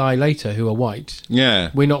people die later who are white,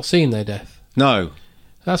 we're not seeing their death. No.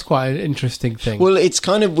 That's quite an interesting thing. Well, it's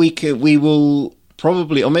kind of we will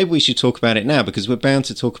probably, or maybe we should talk about it now because we're bound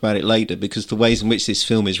to talk about it later because the ways in which this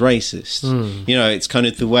film is racist. It's kind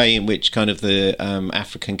of the way in which kind of the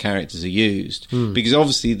African characters are used because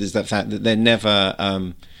obviously there's that fact that they're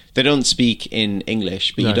never they don't speak in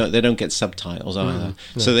English, but they don't get subtitles either.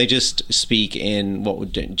 So they just speak in what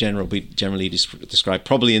would generally described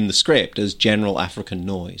probably in the script as general African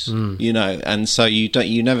noise. And so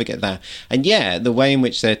you never get that. And the way in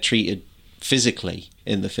which they're treated physically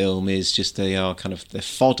in the film is just they are kind of they're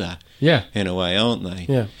fodder. Yeah. In a way, aren't they?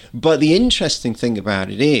 Yeah. But the interesting thing about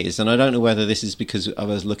it is, and I don't know whether this is because I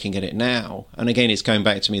was looking at it now, and again, it's going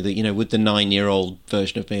back to me that, you know, would the 9-year-old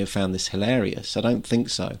version of me have found this hilarious? I don't think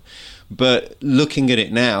so. But looking at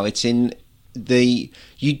it now, it's in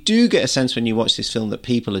you do get a sense when you watch this film that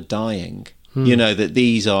people are dying. You know, that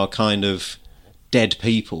these are kind of dead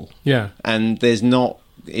people. Yeah. And it's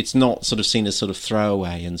not sort of seen as sort of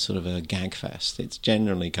throwaway and sort of a gag fest. It's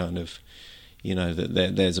generally kind of, you know,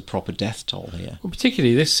 that there's a proper death toll here. Well,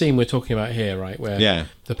 particularly this scene we're talking about here, right, where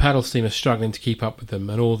the paddle steam is struggling to keep up with them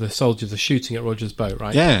and all the soldiers are shooting at Roger's boat,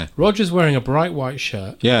 right? Yeah. Roger's wearing a bright white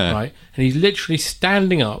shirt, right, and he's literally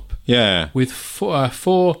standing up with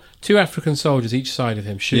two African soldiers each side of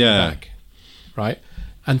him shooting back, right?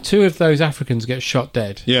 And 2 of those Africans get shot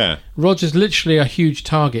dead. Yeah. Roger's literally a huge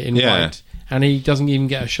target in white, and he doesn't even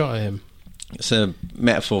get a shot at him. It's a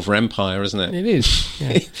metaphor for Empire, isn't it? It is.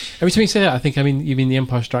 Yeah. Every time you say that, I think, you mean The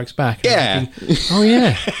Empire Strikes Back. Yeah. Thinking, oh,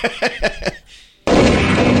 yeah.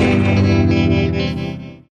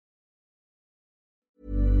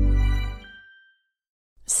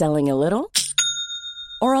 Selling a little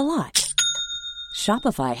or a lot?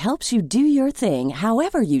 Shopify helps you do your thing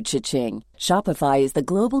however you cha-ching. Shopify is the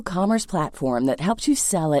global commerce platform that helps you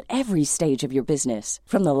sell at every stage of your business.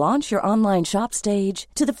 From the launch your online shop stage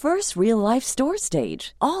to the first real-life store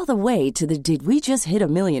stage, all the way to the did we just hit a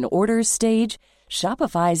million orders stage.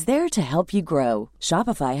 Shopify is there to help you grow.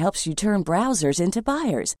 Shopify helps you turn browsers into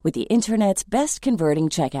buyers with the internet's best converting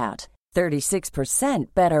checkout.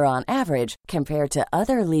 36% better on average compared to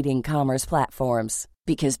other leading commerce platforms.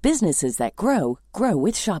 Because businesses that grow, grow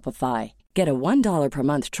with Shopify. Get a $1 per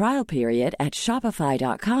month trial period at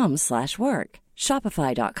shopify.com/work.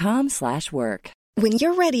 Shopify.com/work. When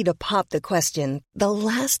you're ready to pop the question, the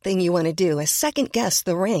last thing you want to do is second-guess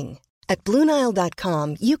the ring. At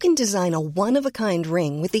BlueNile.com, you can design a one-of-a-kind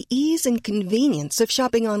ring with the ease and convenience of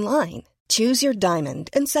shopping online. Choose your diamond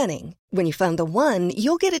and setting. When you find the one,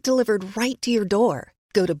 you'll get it delivered right to your door.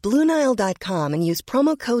 Go to BlueNile.com and use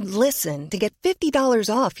promo code LISTEN to get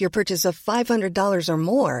 $50 off your purchase of $500 or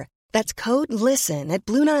more. That's code LISTEN at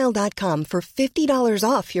BlueNile.com for $50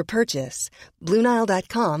 off your purchase.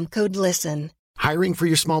 BlueNile.com, code LISTEN. Hiring for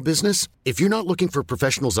your small business? If you're not looking for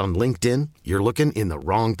professionals on LinkedIn, you're looking in the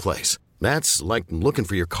wrong place. That's like looking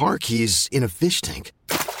for your car keys in a fish tank.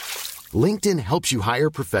 LinkedIn helps you hire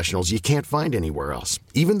professionals you can't find anywhere else,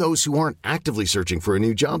 even those who aren't actively searching for a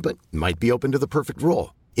new job but might be open to the perfect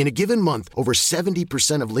role. In a given month, over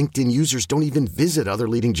 70% of LinkedIn users don't even visit other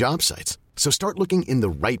leading job sites. So start looking in the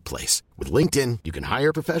right place. With LinkedIn, you can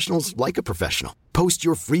hire professionals like a professional. Post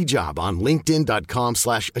your free job on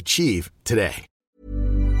linkedin.com/achieve today.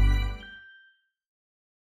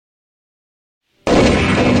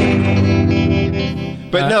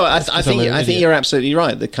 But no, I think you're absolutely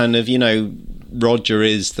right. The kind of, you know, Roger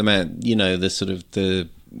is the man, you know, the sort of the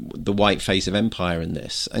white face of Empire in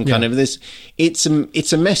this, and kind of this. It's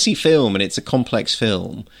a messy film and it's a complex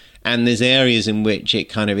film, and there's areas in which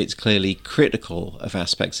it's clearly critical of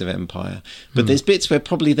aspects of Empire, but there's bits where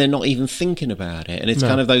probably they're not even thinking about it, and it's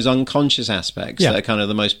kind of those unconscious aspects that are kind of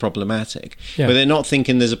the most problematic. But they're not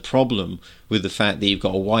thinking there's a problem with the fact that you've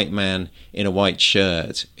got a white man in a white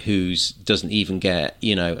shirt who doesn't even get,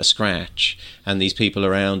 you know, a scratch, and these people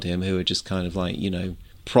around him who are just kind of like, you know,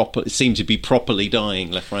 seem to be properly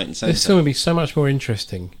dying left, right and centre. This film would be so much more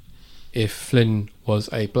interesting if Flynn was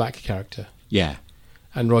a black character. Yeah.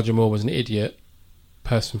 And Roger Moore was an idiot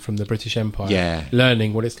person from the British Empire,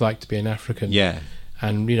 learning what it's like to be an African. Yeah.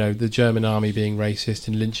 And, you know, the German army being racist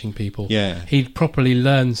and lynching people. Yeah. He'd properly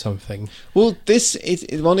learn something. Well,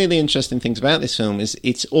 one of the interesting things about this film is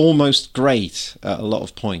it's almost great at a lot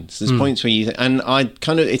of points. There's points where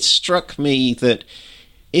it struck me that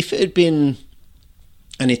if it had been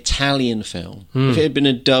an Italian film, if it had been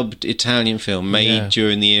a dubbed Italian film made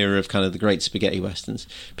during the era of kind of the great spaghetti westerns,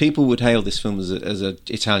 people would hail this film as an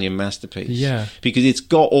Italian masterpiece. Yeah. Because it's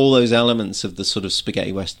got all those elements of the sort of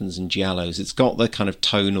spaghetti westerns and giallos. It's got the kind of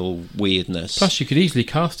tonal weirdness. Plus, you could easily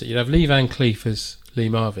cast it. You'd have Lee Van Cleef as Lee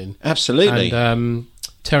Marvin. Absolutely. And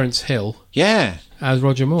Terence Hill. Yeah. As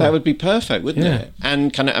Roger Moore. That would be perfect, wouldn't it?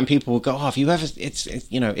 And people will go, have you ever?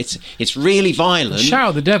 It's really violent. Shout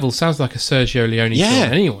at the Devil sounds like a Sergio Leone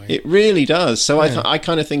film anyway. It really does. So I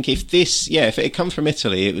kind of think if it had come from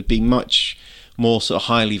Italy, it would be much more sort of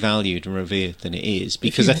highly valued and revered than it is,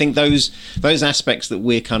 because I think those aspects that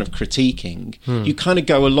we're kind of critiquing, you kind of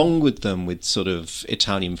go along with them with sort of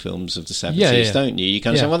Italian films of the 70s, don't you? You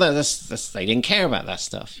kind of say, well, that's they didn't care about that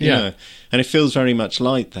stuff, you know, and it feels very much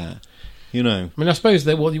like that. you know. I mean, I suppose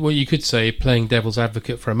that what you could say, playing devil's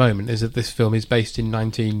advocate for a moment, is that this film is based in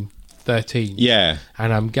 1913. Yeah.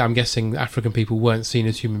 And I'm guessing African people weren't seen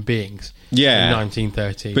as human beings. Yeah. In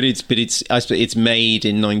 1913. But it's made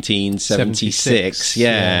in 1976.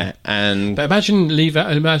 Yeah. And but imagine Lee Van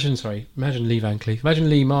Cleef. Imagine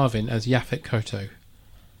Lee Marvin as Yaphet Kotto.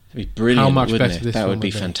 That'd be brilliant. How much wouldn't better it? this That film would be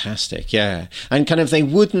would be. fantastic. Yeah, and kind of they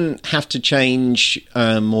wouldn't have to change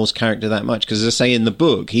Moore's character that much because, as I say in the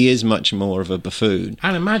book, he is much more of a buffoon.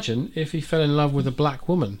 And imagine if he fell in love with a black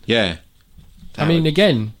woman. Yeah, I mean,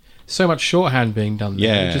 again, so much shorthand being done there.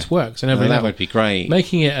 Yeah. It just works. And every that level. would be great.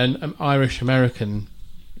 Making it an Irish American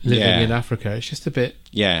living in Africa, it's just a bit.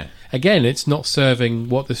 Yeah. Again, it's not serving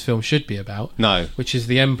what this film should be about. No. Which is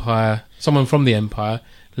the Empire, someone from the Empire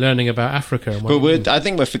learning about Africa. And But I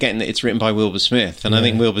think we're forgetting that it's written by Wilbur Smith, and I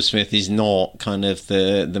think Wilbur Smith is not kind of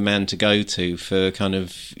the man to go to for kind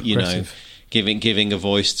of giving a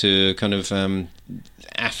voice to kind of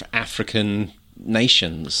African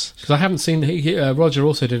nations. Because I haven't seen. Roger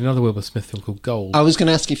also did another Wilbur Smith film called Gold. I was going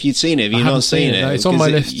to ask if you'd seen it. Have you not seen it? No, it's on my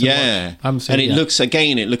list. Yeah, I haven't seen and it it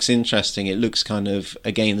yet. looks interesting. It looks kind of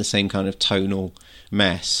the same kind of tonal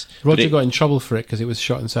mess. Roger got in trouble for it because it was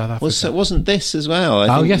shot in South Africa. Wasn't this as well?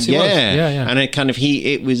 I think, yes, it was. Yeah. And it kind of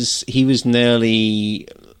he was nearly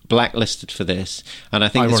blacklisted for this, and I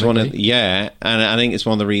think it's one of and I think it's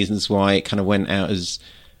one of the reasons why it kind of went out as.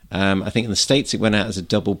 I think in the States it went out as a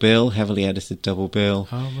double bill, heavily edited double bill.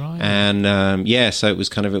 Oh, right. And so it was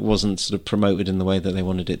it wasn't sort of promoted in the way that they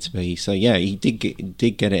wanted it to be. So yeah, he did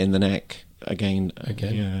get it in the neck again.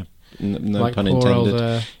 Yeah, no like pun poor intended.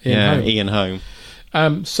 Old, Ian Holm. Ian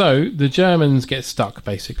Holm. So the Germans get stuck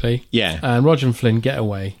basically. Yeah. And Roger and Flynn get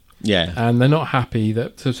away. Yeah. And they're not happy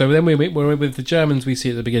that. So then we're with the Germans we see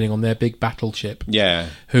at the beginning on their big battleship. Yeah.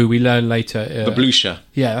 Who we learn later. The Blucher.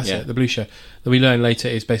 Yeah, that's it. The Blucher. That we learn later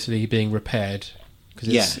is basically being repaired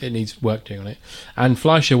because it needs work doing on it. And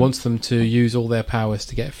Fleischer wants them to use all their powers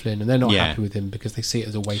to get Flynn, and they're not happy with him because they see it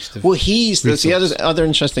as a waste of. Well, that's the other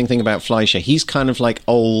interesting thing about Fleischer. He's kind of like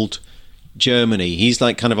old Germany. He's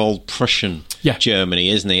like kind of old Prussian Germany,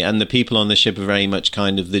 isn't he? And the people on the ship are very much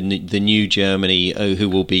kind of the new Germany who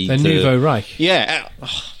will be the Nouveau Reich. Yeah.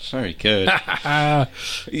 Very good.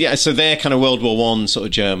 Yeah, so they're kind of World War One sort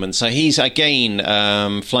of German. So he's again,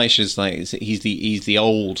 Fleischer's like he's the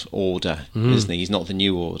old order, isn't he? He's not the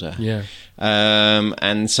new order. Yeah.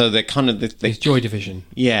 And so they're kind of it's Joy Division.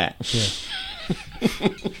 Yeah.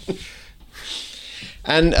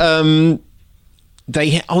 And they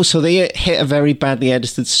hit a very badly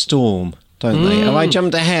edited storm. Don't they? Have I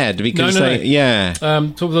jumped ahead? Because no. I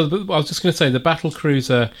was just going to say the battle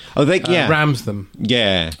cruiser rams them.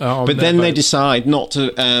 Yeah, but then they decide not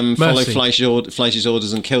to follow Fleischer's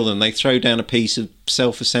orders and kill them. They throw down a piece of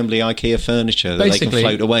self-assembly IKEA furniture that basically, they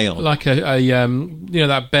can float away on, like a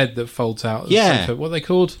that bed that folds out. Sofa. What are they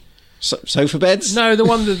called? Sofa beds? No, the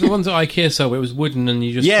ones at IKEA sold. It was wooden and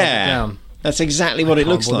you just fold it down. That's exactly what it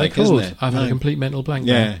looks like, isn't it? I've had a complete mental blank.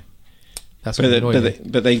 Yeah. There. That's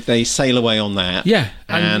but they sail away on that. Yeah,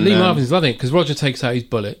 and Lee Marvin's loving it because Roger takes out his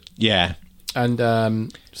bullet. Yeah. And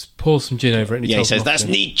pours some gin over it. And he says, "That's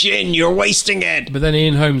neat gin, you're wasting it." But then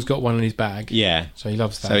Ian Holm's got one in his bag. Yeah. So he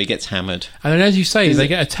loves that. So he gets hammered. And then, as you say, they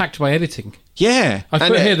get attacked by editing. Yeah. I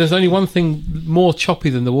put here, there's only one thing more choppy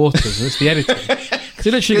than the waters, and it's the editing. Because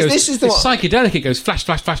it literally goes, it's psychedelic, it goes flash,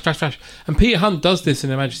 flash, flash, flash, flash. And Peter Hunt does this in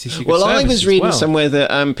Her Majesty's Secret Service. Well, I was reading somewhere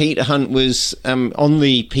that Peter Hunt was, on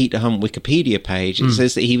the Peter Hunt Wikipedia page, it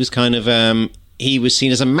says that he was kind of, he was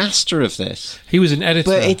seen as a master of this. He was an editor.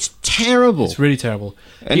 But it's terrible. It's really terrible.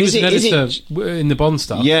 And he was an editor in the Bond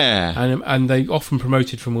stuff. Yeah. And they often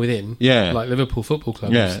promoted from within. Yeah. Like Liverpool Football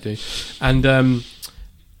Club used to do. And,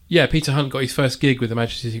 Peter Hunt got his first gig with the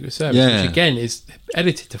Majesty's Secret Service, which again is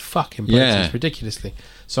edited to fucking places ridiculously.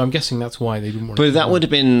 So I'm guessing that's why they didn't want to. But that would have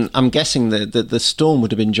been, I'm guessing that the Storm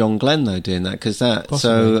would have been John Glenn though doing that, because that.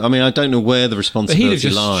 Possibly. So I mean, I don't know where the responsibility lies.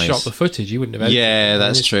 But he'd have just shot the footage. He wouldn't have edited it. Yeah,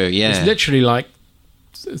 that's true. Yeah, it's literally like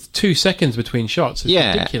 2 seconds between shots. It's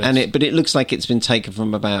ridiculous. But it looks like it's been taken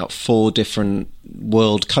from about 4 different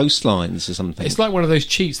world coastlines or something. It's like one of those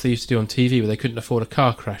cheats they used to do on TV where they couldn't afford a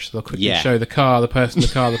car crash, so they'll quickly show the car, the person,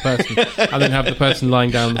 and then have the person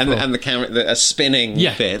lying down the floor. And the camera, a spinning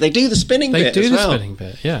bit. They do the spinning bit as well. Spinning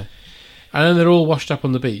bit, yeah. And then they're all washed up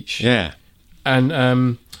on the beach. Yeah.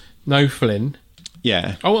 And no Flynn.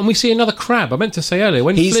 Yeah. Oh, and we see another crab. I meant to say earlier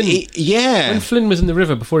when Flynn was in the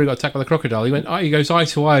river before he got attacked by the crocodile. He goes eye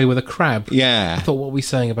to eye with a crab. Yeah. I thought, what are we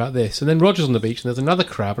saying about this? And then Roger's on the beach and there's another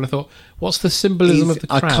crab, and I thought, what's the symbolism of the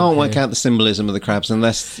crab? I can't work out the symbolism of the crabs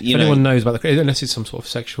unless anyone knows about the crab, unless it's some sort of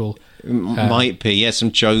sexual. Might be,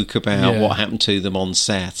 some joke about what happened to them on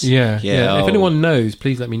set. Yeah. If anyone knows,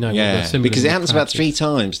 please let me know. Yeah, because it happens about 3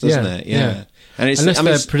 times, doesn't it? Yeah. And unless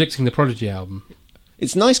they're predicting the Prodigy album.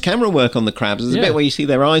 It's nice camera work on the crabs. There's a bit where you see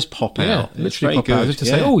their eyes pop out. Yeah, literally pop out. Just to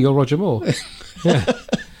say, say, oh, you're Roger Moore. Yeah.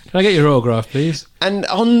 Can I get your autograph, please? And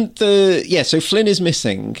on so Flynn is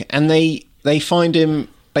missing, and they find him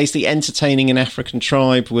basically entertaining an African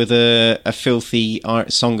tribe with a filthy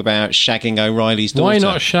song about shagging O'Reilly's daughter. Why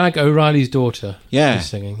not shag O'Reilly's daughter? Yeah. He's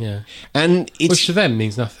singing, yeah. And which to them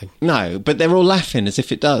means nothing. No, but they're all laughing as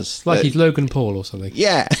if it does. Like he's Logan Paul or something.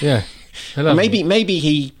 Yeah. Yeah. Maybe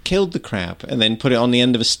he killed the crab and then put it on the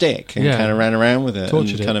end of a stick and kind of ran around with it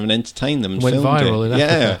Tortured and kind of entertained them and went filmed viral it. in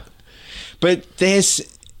Africa. Yeah. But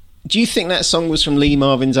do you think that song was from Lee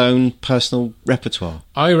Marvin's own personal repertoire?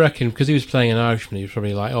 I reckon because he was playing an Irishman, he was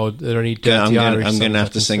probably like, "Oh, are there any dirty Irish songs?" I'm going to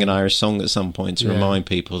have to sing an Irish song at some point to remind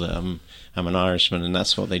people that I'm an Irishman, and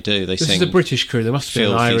that's what they do. This is a British crew. There must be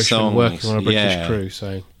an Irishman working on a British crew.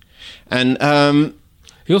 So, and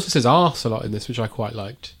he also says arse a lot in this, which I quite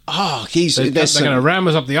liked. Oh, they're going to ram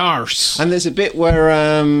us up the arse. And there's a bit where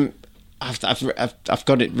I've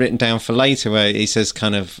got it written down for later, where he says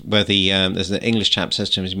kind of where there's an English chap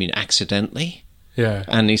says to him, "You mean accidentally?" Yeah,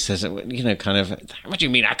 and he says, kind of, "What do you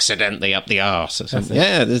mean accidentally up the arse?" Or something.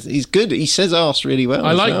 Yeah, he's good. He says arse really well.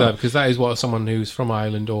 I like that because that is what someone who's from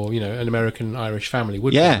Ireland or an American Irish family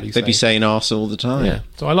would. Yeah, they'd be saying arse all the time. Yeah,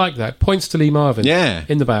 so I like that. Points to Lee Marvin. Yeah,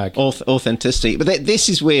 in the bag. Authenticity. But this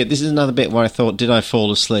is weird. This is another bit where I thought, did I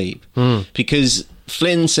fall asleep? Because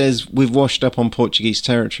Flynn says we've washed up on Portuguese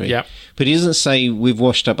territory. Yep. But he doesn't say we've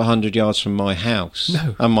washed up 100 yards from my house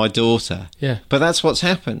and my daughter. Yeah. But that's what's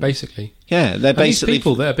happened. Basically. Yeah, they're basically... these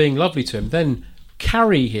people that are being lovely to him then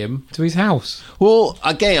carry him to his house. Well,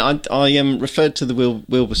 again, I referred to the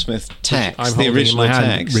Wilbur Smith text, the original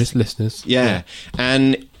text. Listeners. Yeah.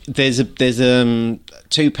 And there's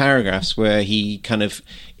 2 paragraphs where he kind of...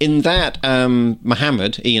 In that,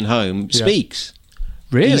 Muhammad, Ian Holm, speaks.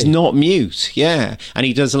 Really? He's not mute, yeah. And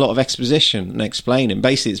he does a lot of exposition and explaining.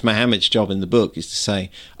 Basically, it's Muhammad's job in the book is to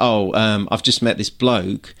say, I've just met this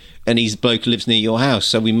bloke, and he's the bloke who lives near your house,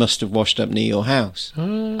 so we must have washed up near your house.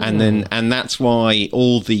 Oh. And that's why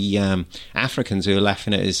all the Africans who are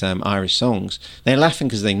laughing at his Irish songs, they're laughing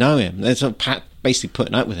because they know him. They're sort of basically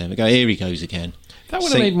putting up with him. They go, here he goes again. That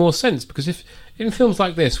would have made more sense, because if in films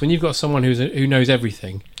like this, when you've got someone who knows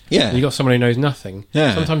everything... Yeah. And you've got someone who knows nothing.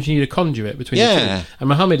 Yeah. Sometimes you need a conduit between the two. And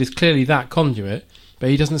Muhammad is clearly that conduit, but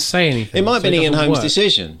he doesn't say anything. It might have been Ian Holm's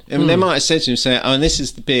decision. I mean, they might have said to him, and this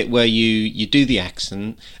is the bit where you do the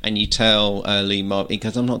accent and you tell Lee Marvin,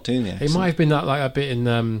 because I'm not doing the accent. It might have been that bit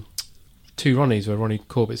in Two Ronnies where Ronnie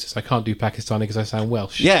Corbett says, I can't do Pakistani because I sound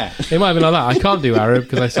Welsh. Yeah. It might have been like that. I can't do Arab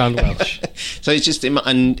because I sound Welsh. So it's just,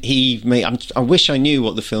 and I wish I knew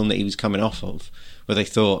what the film that he was coming off of, where they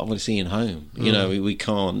thought, well, it's Ian Holm. We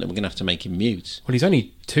can't, we're going to have to make him mute. Well, he's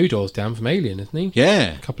only 2 doors down from Alien, isn't he?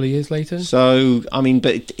 Yeah. A couple of years later. So, I mean,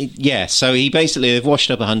 so he basically, they've washed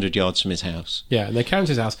up 100 yards from his house. Yeah, and they count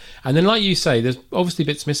his house. And then, like you say, there's obviously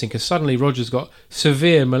bits missing, because suddenly Roger's got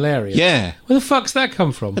severe malaria. Yeah. Where the fuck's that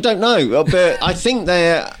come from? I don't know, but I think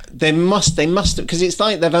they must, because it's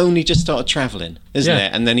like they've only just started travelling, isn't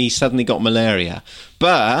it? And then he suddenly got malaria.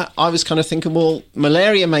 But I was kind of thinking, well,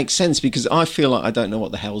 malaria makes sense because I feel like I don't know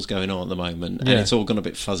what the hell's going on at the moment, and it's all gone a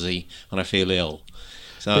bit fuzzy, and I feel ill.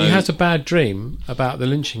 So, but he has a bad dream about the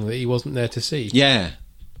lynching that he wasn't there to see. Yeah.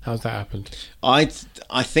 How's that happened? I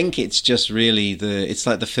think it's just really it's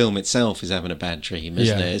like the film itself is having a bad dream,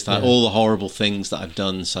 isn't it? It's like all the horrible things that I've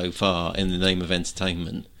done so far in the name of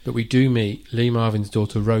entertainment. But we do meet Lee Marvin's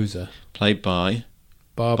daughter, Rosa. Played by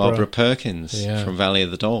Barbara Perkins from Valley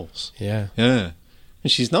of the Dolls. Yeah. Yeah.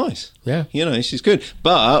 And she's nice. Yeah. She's good.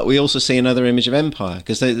 But we also see another image of Empire,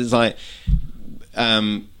 because there's like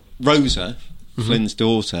Rosa, Flynn's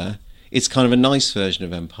daughter, it's kind of a nice version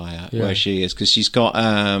of Empire where she is, because she's got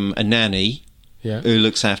a nanny who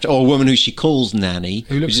looks after, or a woman who she calls nanny,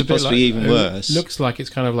 which is possibly even worse. Looks like it's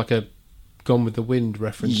kind of like a Gone with the Wind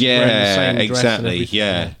reference. Yeah, exactly.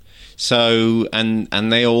 Yeah. So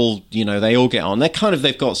and they all get on.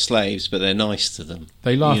 They've got slaves, but they're nice to them.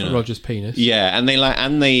 They laugh at Roger's penis. Yeah,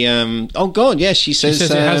 and oh God, yeah. She says it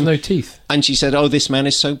has no teeth, and she said, "Oh, this man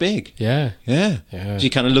is so big." Yeah. She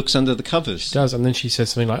kind of looks under the covers. She does, and then she says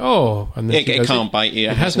something like, "Oh," and then it can't bite you.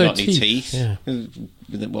 It has no teeth. Yeah.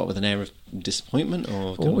 With an air of disappointment,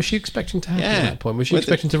 or what was she expecting to happen at that point? Was she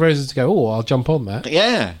expecting to Rosa to go, "Oh, I'll jump on that"?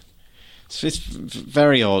 Yeah. It's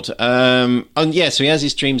very odd. So he has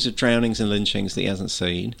his dreams of drownings and lynchings that he hasn't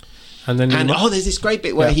seen. And there's this great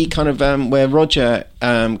bit where he kind of where Roger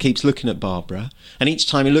keeps looking at Barbara, and each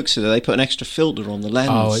time he looks at her, they put an extra filter on the lens.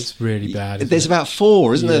 Oh, it's really bad. There's about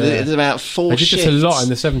 4, isn't there? There's about 4 they did shifts. this a lot in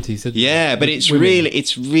the 70s. Yeah, but it's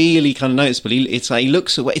really kind of noticeable. He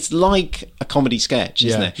looks away. It's like a comedy sketch,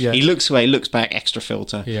 isn't it? Yeah. He looks away, looks back, extra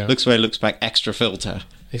filter. Yeah. Looks away, looks back, extra filter.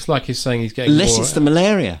 It's like he's saying he's getting unless it's the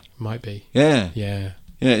malaria. Might be. Yeah. Yeah.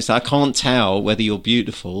 Yeah, it's like, I can't tell whether you're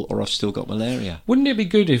beautiful or I've still got malaria. Wouldn't it be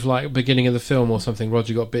good if, like, beginning of the film or something,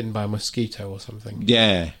 Roger got bitten by a mosquito or something?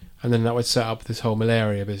 Yeah. And then that would set up this whole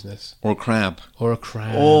malaria business. Or a crab. Or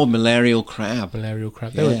malarial crab.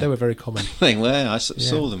 They were very common. They were. I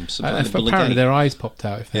saw them. Apparently their eyes popped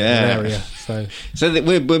out if they had malaria. So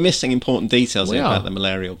we're missing important details here about the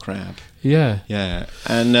malarial crab. Yeah. Yeah.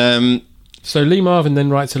 And... so Lee Marvin then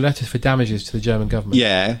writes a letter for damages to the German government.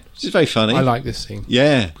 Yeah, which is very funny. I like this scene.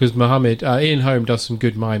 Yeah. Because Ian Holm does some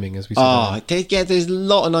good miming, as we said. There's a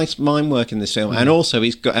lot of nice mime work in this film. And also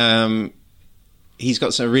he's got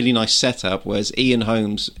some really nice setup, whereas Ian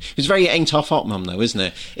Holmes... It's very Ain't Half Hot Mum, though, isn't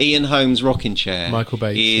it? Ian Holmes' rocking chair... Michael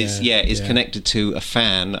Bates. is connected to a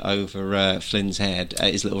fan over Flynn's head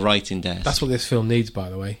at his little writing desk. That's what this film needs, by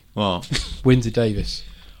the way. What? Windsor Davis.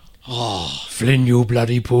 Oh. Flynn, you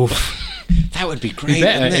bloody poof. That would be great,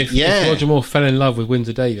 wouldn't it? If Roger Moore fell in love with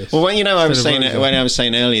Windsor Davis. Well, I was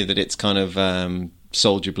saying earlier that it's kind of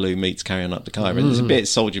Soldier Blue meets Carry On Up the Kyra. There's a bit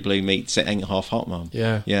Soldier Blue meets Ain't Half Hot Mum.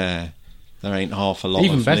 Yeah. Yeah. There ain't half a lot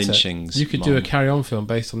Even of better, lynchings. You could do a Carry On film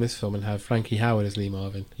based on this film and have Frankie Howard as Lee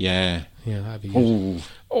Marvin. Yeah. Yeah, that'd be good.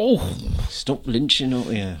 Oh. Stop lynching,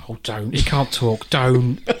 yeah. Oh, don't. He can't talk.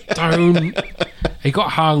 Don't. He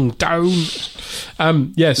got hung. Don't.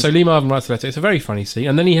 So Lee Marvin writes the letter. It's a very funny scene.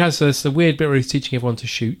 And then he has this weird bit where he's teaching everyone to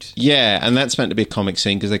shoot. Yeah, and that's meant to be a comic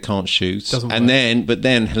scene because they can't shoot. But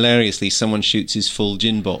then, hilariously, someone shoots his full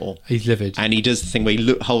gin bottle. He's livid. And he does the thing where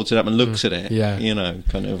he holds it up and looks at it. Yeah.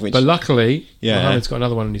 Kind of. But luckily, Mohammed's got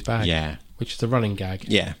another one in his bag. Yeah. Which is a running gag.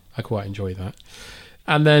 Yeah. I quite enjoy that.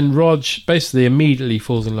 And then Rog basically immediately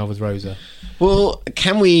falls in love with Rosa. Well,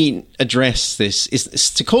 can we address this?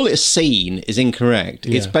 To call it a scene is incorrect.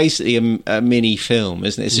 Yeah. It's basically a mini film,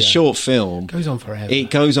 isn't it? It's a short film. It goes on forever. It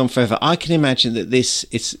goes on forever. I can imagine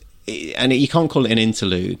that you can't call it an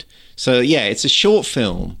interlude. So, yeah, it's a short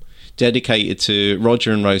film dedicated to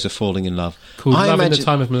Roger and Rosa falling in love. Called Love in the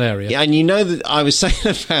Time of Malaria. Yeah, and that I was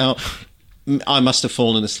saying about... I must have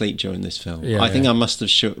fallen asleep during this film. I think I must have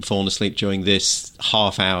fallen asleep during this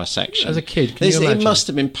half-hour section. As a kid, can you imagine? It must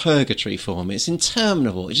have been purgatory for me. It's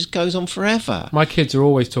interminable. It just goes on forever. My kids are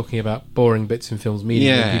always talking about boring bits in films, meaning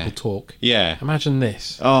when people talk. Yeah. Imagine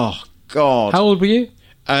this. Oh, God. How old were you?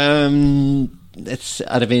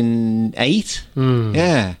 I'd have been 8.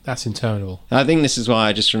 Yeah. That's interminable. I think this is why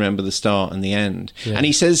I just remember the start and the end. Yeah. And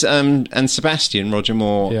he says, and Sebastian, Roger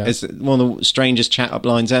Moore, is one of the strangest chat-up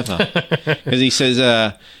lines ever. Because he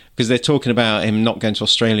says, because they're talking about him not going to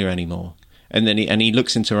Australia anymore. And then he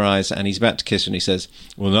looks into her eyes and he's about to kiss her and he says,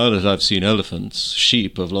 well, now that I've seen elephants,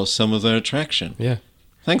 sheep have lost some of their attraction. Yeah.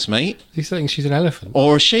 Thanks, mate. He's saying she's an elephant.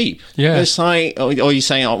 Or a sheep. Yeah. It's like, or you're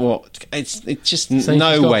saying, it's just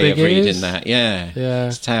no way of reading that. Yeah. Yeah.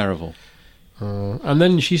 It's terrible. And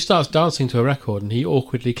then she starts dancing to a record and he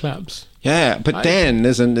awkwardly claps. Yeah, but then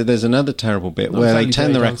there's another terrible bit where they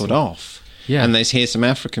turn the record off. Yeah. And they hear some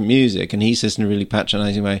African music and he says in a really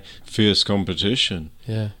patronising way, fierce competition.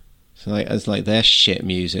 Yeah. So it's like their shit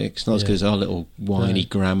music. It's not as good as our little whiny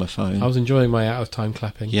gramophone. I was enjoying my out-of-time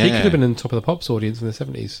clapping. Yeah. He could have been in Top of the Pops audience in the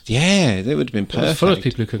 70s. Yeah, that would have been perfect. It was full of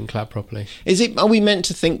people who couldn't clap properly. Are we meant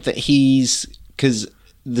to think that because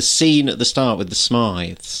the scene at the start with the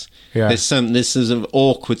Smythes, there's an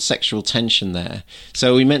awkward sexual tension there.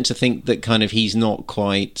 So are we meant to think that kind of he's not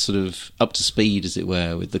quite sort of up to speed, as it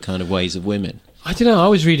were, with the kind of ways of women? I don't know. I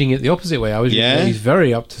was reading it the opposite way. I was reading that he's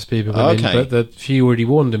very up to speed with women, but that she already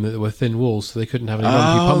warned him that there were thin walls, so they couldn't have any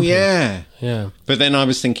pumping. Yeah. But then I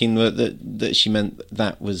was thinking that she meant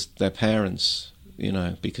that was their parents,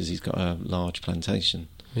 because he's got a large plantation.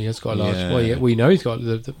 He has got a large. Well, we know he's got.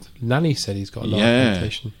 The nanny said he's got a large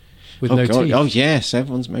plantation with no teeth. Oh yes,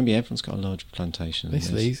 everyone's got a large plantation.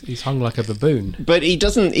 He's hung like a baboon. But he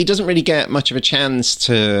doesn't really get much of a chance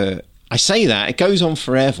to I say that, it goes on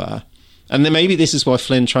forever. And then maybe this is why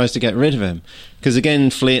Flynn tries to get rid of him. Because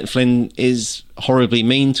again, Flynn is horribly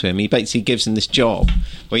mean to him. He basically gives him this job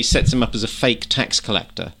where he sets him up as a fake tax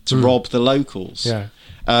collector to rob the locals. Yeah.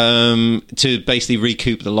 To basically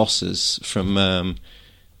recoup the losses from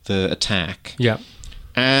the attack. Yeah.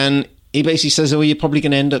 And he basically says, you're probably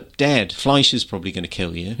going to end up dead. Fleischer's probably going to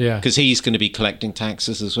kill you. Yeah. Because he's going to be collecting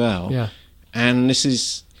taxes as well. Yeah. And this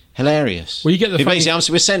is hilarious. Well, you get the funny...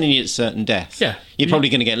 Basically, we're sending you to certain death. Yeah. You're probably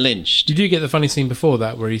going to get lynched. You do get the funny scene before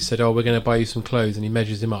that where he said, we're going to buy you some clothes, and he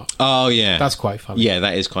measures him up. Oh, yeah. That's quite funny. Yeah,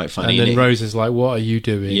 that is quite funny. And then Rose is like, what are you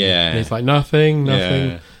doing? Yeah. And he's like, nothing.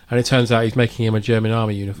 Yeah. And it turns out he's making him a German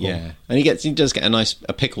army uniform. Yeah. And he does get a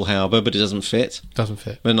Pickelhaube, but it doesn't fit. Doesn't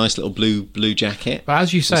fit. With a nice little blue jacket. But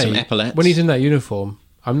as you say, some epaulets. When he's in that uniform,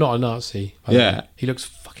 I'm not a Nazi. Yeah. He looks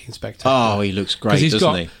fucking spectacular. Oh, he looks great,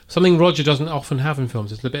 doesn't he? Something Roger doesn't often have in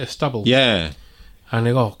films. It's a bit of stubble. Yeah. And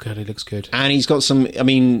oh, God, he looks good. And he's got some, I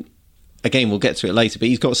mean, again, we'll get to it later, but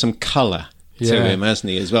he's got some colour to him,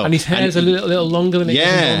 hasn't he, as well? And his hair's a little longer than it is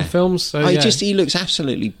in modern films. So, he looks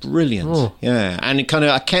absolutely brilliant. Oh. Yeah. And it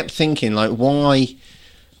I kept thinking, like, why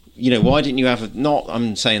didn't you have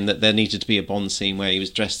I'm saying that there needed to be a Bond scene where he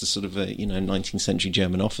was dressed as sort of a, 19th century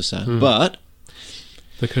German officer, but...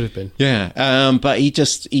 There could have been. Yeah. But he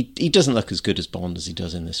doesn't look as good as Bond as he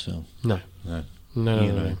does in this film. No.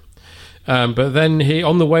 But then he,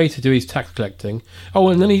 on the way to do his tax collecting... Oh,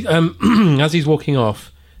 and then he, as he's walking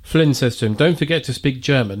off, Flynn says to him, don't forget to speak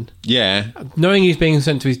German. Yeah. Knowing he's being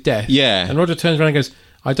sent to his death. Yeah. And Roger turns around and goes,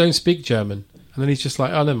 I don't speak German. And then he's just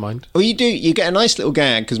like, oh, never mind. Well, you do. You get a nice little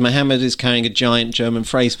gag because Mohammed is carrying a giant German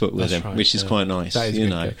phrase book with him, right, which is quite nice. That is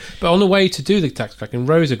good. But on the way to do the tax collecting,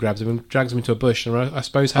 Rosa grabs him and drags him into a bush and I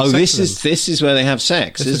suppose has sex with him. This is where they have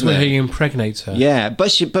sex, isn't it? This is where he impregnates her. Yeah,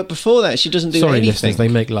 but before that, she doesn't do anything. Sorry, listeners, they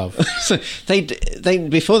make love. So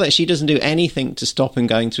before that, she doesn't do anything to stop him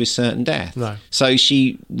going to his certain death. No. So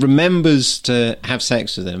she remembers to have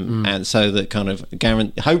sex with him, and so that kind of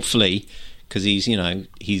hopefully. Because he's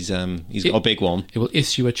got a big one. It will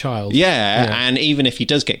issue a child. Yeah, and even if he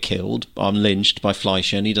does get killed, lynched by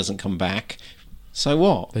Fleischer and he doesn't come back, so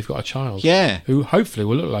what? They've got a child. Yeah. Who hopefully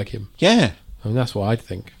will look like him. Yeah. I mean, that's what I'd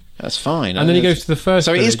think. That's fine. And then he goes to the first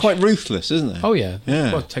village. So it is quite ruthless, isn't it? Oh, yeah.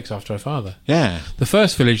 Yeah. Well, it takes after her father. Yeah. The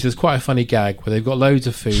first village, there's quite a funny gag where they've got loads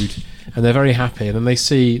of food and they're very happy, and then they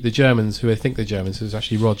see the Germans, who they think the Germans, who's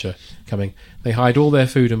actually Roger, coming. They hide all their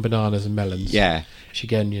food and bananas and melons. Yeah. Which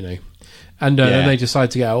again, And then they decide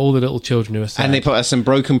to get out all the little children who are sad. And they put out some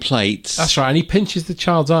broken plates. That's right. And he pinches the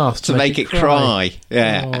child's ass to make it cry.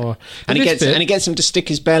 Yeah. Oh. And he gets him to stick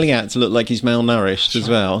his belly out to look like he's malnourished as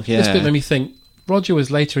well. Yeah. This bit made me think, Roger was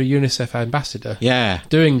later a UNICEF ambassador. Yeah.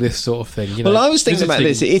 Doing this sort of thing. Well, I was thinking about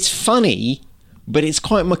this. It's funny, but it's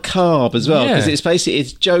quite macabre as well. Because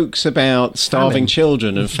it's jokes about starving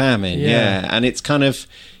children and famine. Yeah. And it's kind of...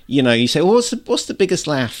 you say, well, what's the biggest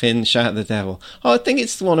laugh in Shout at the Devil? Oh, I think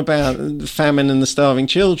it's the one about the famine and the starving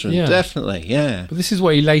children. Yeah. Definitely, yeah. But this is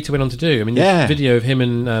what he later went on to do. I mean, there's a video of him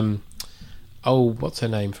and, what's her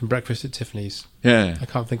name, from Breakfast at Tiffany's. Yeah. I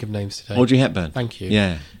can't think of names today. Audrey Hepburn. Thank you.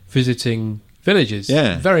 Yeah. Visiting villages.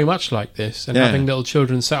 Yeah. Very much like this. And having little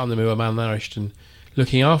children sat on them who are malnourished and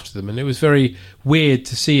looking after them. And it was very weird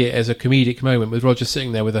to see it as a comedic moment with Roger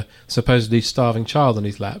sitting there with a supposedly starving child on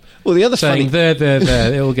his lap. Well, the other saying, there,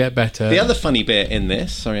 it'll get better. The other funny bit in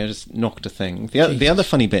this, sorry, I just knocked a thing. The other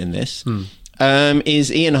funny bit in this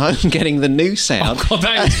is Ian Holm getting the noose out. Oh, God,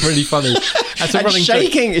 that is really funny. That's a running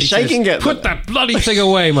shaking it. Put that bloody thing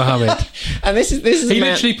away, Mohammed. And this is he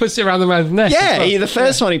literally puts it around the man's neck. Yeah, the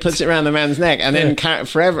first one he puts it around the man's neck, and then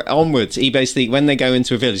forever onwards, he basically, when they go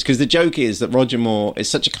into a village, because the joke is that Roger Moore is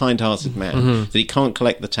such a kind-hearted man that he can't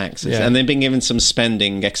collect the taxes, and they're being given some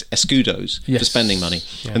spending escudos for spending money,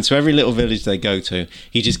 and so every little village they go to,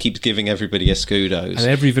 he just keeps giving everybody escudos. And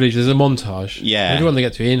every village there's a montage. Yeah, everyone they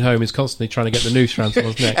get to, Ian Holm is constantly trying to get the noose around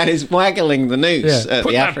someone's neck, and he's waggling the noose at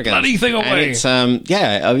Put the that Africans. bloody thing away. And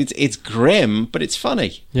it's grim, but it's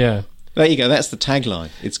funny. Yeah. There you go. That's the tagline.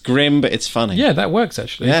 It's grim, but it's funny. Yeah, that works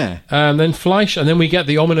actually. Yeah. Then Fleischer, and then we get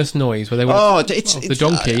the ominous noise where they it's the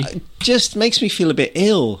donkey. Just makes me feel a bit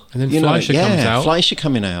ill. And then Fleischer comes out. Fleischer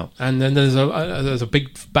coming out. And then there's a big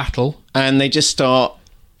battle. And they just start,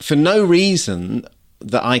 for no reason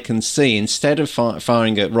that I can see, instead of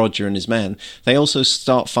firing at Roger and his men, they also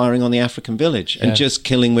start firing on the African village and just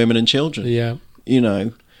killing women and children. Yeah.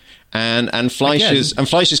 And Fleischer's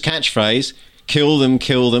catchphrase, kill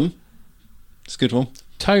them. It's a good one.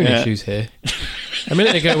 tone issues here. A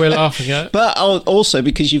minute ago we were laughing at... But also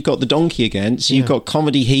because you've got the donkey again, so you've got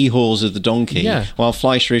comedy hee-haws of the donkey, while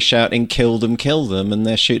Fleischer is shouting, kill them, and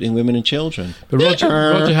they're shooting women and children. But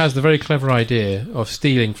Roger has the very clever idea of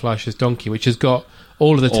stealing Fleischer's donkey, which has got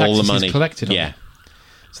all of the taxes he's collected on it.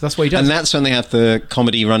 So that's what he does. And that's when they have the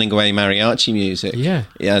comedy running away mariachi music. Yeah,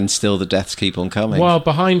 and still the deaths keep on coming. While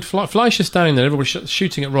behind Fleischer's standing there, everybody's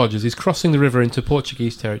shooting at Rogers. He's crossing the river into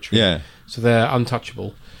Portuguese territory. Yeah. So they're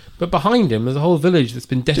untouchable. But behind him, there's a whole village that's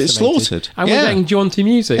been decimated. It's slaughtered. And we're getting jaunty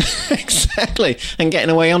music. Exactly. And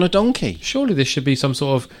getting away on a donkey. Surely this should be some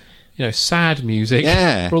sort of, sad music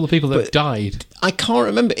for all the people that have died. I can't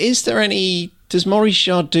remember. Does Maurice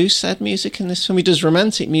Jarre do sad music in this film? He does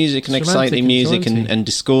romantic music and exciting music and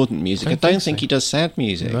discordant music. I don't think he does sad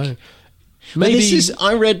music. No. Maybe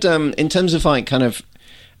I read in terms of I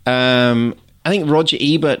think Roger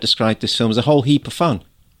Ebert described this film as a whole heap of fun.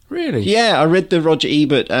 Really? Yeah, I read the Roger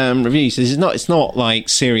Ebert review. He says it's not like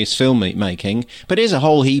serious filmmaking, but it is a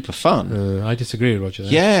whole heap of fun. I disagree with Roger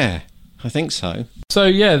there. Yeah, I think so.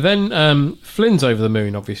 So then Flynn's over the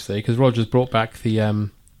moon, obviously, because Roger's brought back the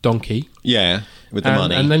donkey. Yeah, with the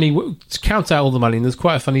money. And then he counts out all the money, and there's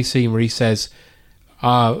quite a funny scene where he says...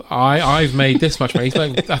 I've made this much money. It's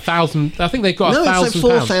like 1,000. I think they've got £1,000. It's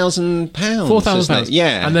like £4,000. £4,000.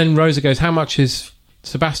 Yeah. And then Rosa goes, "How much is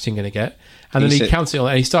Sebastian going to get?" And then he counts it all,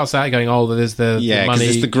 and he starts out going, "Oh, there's the money.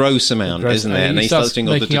 It's the gross amount, isn't it?" And he starts doing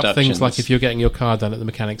all the deductions. Up things like if you're getting your car done at the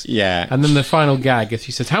mechanics. Yeah. And then the final gag is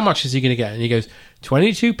she says, "How much is he going to get?" And he goes,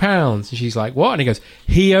 £22. And she's like, "What?" And he goes,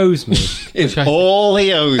 "He owes me." It's all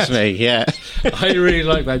he owes me. Yeah. I really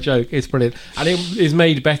like that joke. It's brilliant, and it is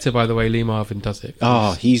made better by the way Lee Marvin does it.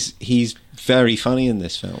 Oh, he's very funny in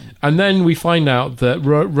this film. And then we find out that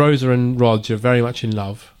Rosa and Roger are very much in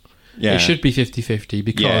love. Yeah. It should be 50-50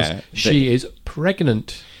 because she is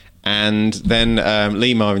pregnant. And then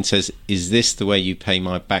Lee Marvin says, "Is this the way you pay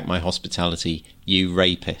back my hospitality, you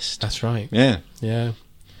rapist?" That's right. Yeah. Yeah.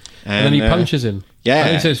 And then he punches him. Yeah.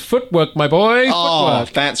 And he says, "Footwork, my boy, footwork." Oh,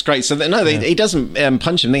 that's great. So, he doesn't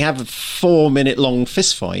punch him. They have a 4-minute-long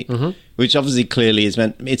fist fight, which obviously clearly is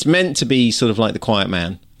meant to be sort of like The Quiet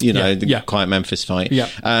Man. The Quiet Man fist fight. Yeah.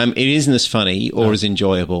 It isn't as funny or as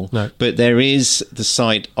enjoyable. No. But there is the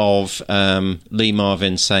sight of Lee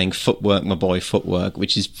Marvin saying, "Footwork, my boy, footwork,"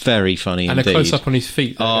 which is very funny and indeed. A close-up on his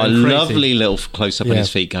feet. Oh, a lovely little close-up on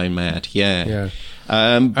his feet going mad. Yeah.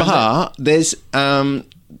 But there's...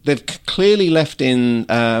 they've clearly left in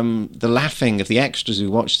the laughing of the extras who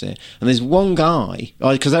watched it. And there's one guy,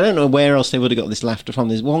 because I don't know where else they would have got this laughter from.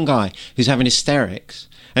 There's one guy who's having hysterics.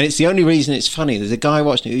 And it's the only reason it's funny. There's a guy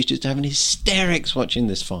watching it who's just having hysterics watching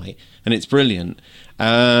this fight. And it's brilliant.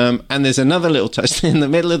 And there's another little touch. In the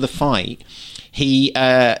middle of the fight, he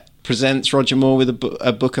presents Roger Moore with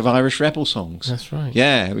a book of Irish rebel songs. That's right.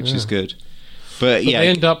 Yeah, which is good. But they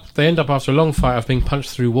end up after a long fight of being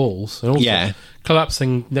punched through walls and also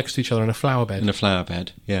collapsing next to each other in a flower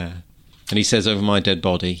bed. Yeah. And he says, "Over my dead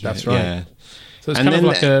body." That's right. Yeah. So it's kind of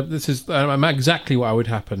like this is exactly what would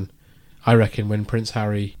happen, I reckon, when Prince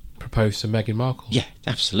Harry proposed to Meghan Markle. Yeah,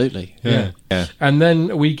 absolutely. Yeah. And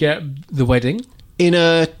then we get the wedding in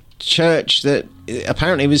a church that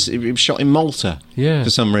apparently was shot in Malta. Yeah. For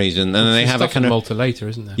some reason, and they have a kind of Malta later,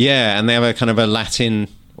 isn't there? Yeah, and they have a kind of a Latin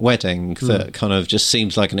wedding that kind of just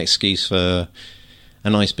seems like an excuse for a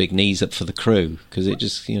nice big knees up for the crew, because it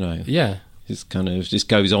just just kind of just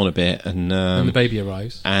goes on a bit, and the baby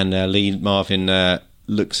arrives, and Lee Marvin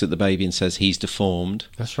looks at the baby and says he's deformed.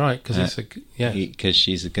 That's right, because because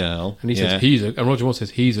she's a girl, and he says and Roger Moore says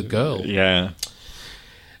he's a girl. Yeah.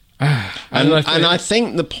 And I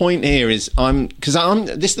think the point here is this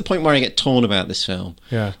is the point where I get torn about this film.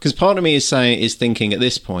 Yeah. Because part of me is thinking at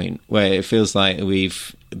this point where it feels like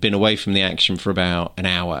we've been away from the action for about an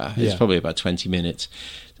hour. It's probably about 20 minutes.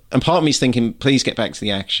 And part of me is thinking, please get back to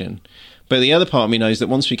the action. But the other part of me knows that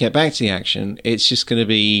once we get back to the action, it's just going to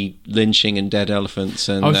be lynching and dead elephants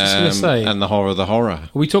and and the horror of the horror.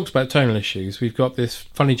 We talked about tonal issues. We've got this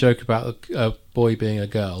funny joke about a boy being a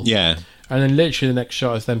girl. Yeah. And then literally the next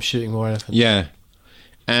shot is them shooting more elephants. Yeah.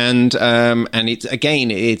 And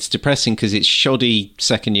it's depressing because it's shoddy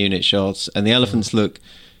second unit shots, and the elephants look...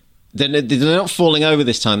 They're not falling over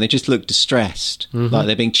this time. They just look distressed, like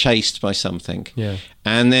they're being chased by something. Yeah.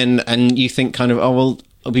 And you think kind of, oh, well,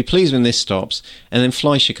 I'll be pleased when this stops. And then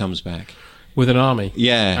Fleischer comes back. With an army.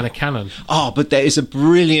 Yeah. And a cannon. Oh, but there is a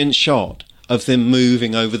brilliant shot of them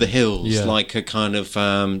moving over the hills like a kind of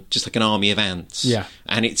just like an army of ants. Yeah.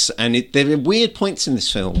 And there are weird points in this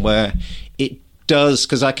film where it does,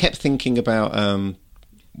 because I kept thinking about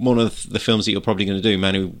one of the films that you're probably going to do,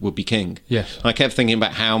 Man Who Would Be King. Yes. I kept thinking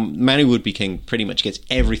about how Man Who Would Be King pretty much gets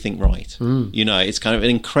everything right. You know, it's kind of an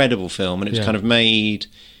incredible film, and it was kind of made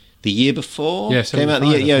the year before. Yeah, came out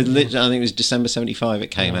the year. I think it was December 75. It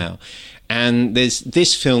came out. And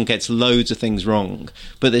this film gets loads of things wrong,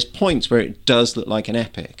 but there's points where it does look like an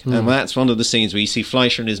epic. And that's one of the scenes where you see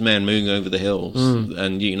Fleischer and his men moving over the hills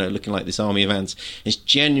and, you know, looking like this army of ants. It's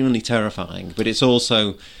genuinely terrifying, but it's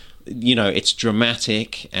also, you know, it's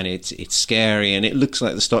dramatic and it's scary, and it looks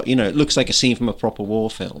like it looks like a scene from a proper war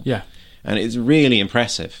film. Yeah. And it's really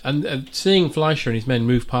impressive. And seeing Fleischer and his men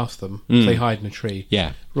move past them, they hide in a tree.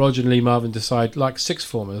 Yeah. Roger and Lee Marvin decide, like sixth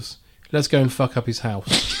formers, let's go and fuck up his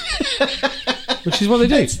house. Which is what they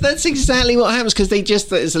do. That's exactly what happens, because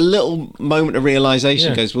there's a little moment of realisation.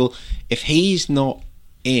 Yeah. Goes, well, if he's not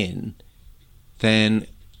in, then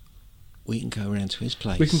we can go around to his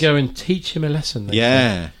place. We can go and teach him a lesson.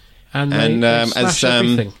 Yeah. Say. And they smash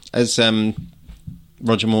everything. As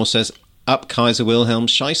Roger Moore says, up Kaiser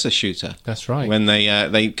Wilhelm's Scheisse shooter. That's right. When they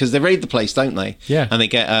because they raid the place, don't they? Yeah. And they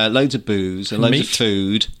get loads of booze and loads of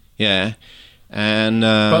food. Yeah. And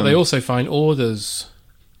but they also find orders.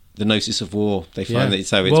 The notice of war. They find that,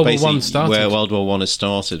 so it's World basically War I started. where World War I has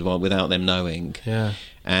started, without them knowing. Yeah.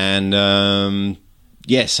 And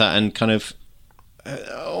yes, and kind of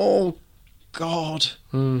oh God.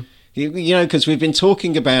 You know, because we've been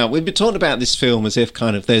talking about this film as if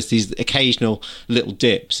kind of there's these occasional little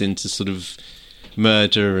dips into sort of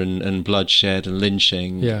murder and bloodshed and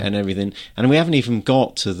lynching and everything, and we haven't even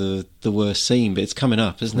got to the worst scene, but it's coming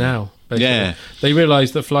up, isn't it? Now, basically. Yeah, they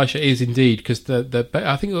realise that Fleischer is indeed, because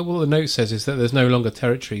I think what the note says is that there's no longer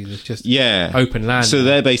territory; there's just open land. So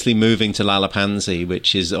they're basically moving to Lalapanzi,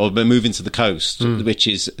 or moving to the coast, which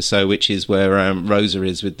is where Rosa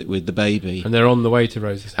is with the baby, and they're on the way to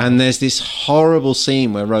Rosa's house. And there's this horrible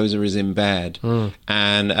scene where Rosa is in bed,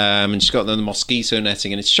 and she's got the mosquito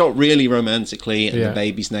netting, and it's shot really romantically, and the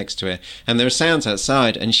baby's next to her, and there are sounds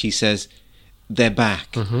outside, and she says, they're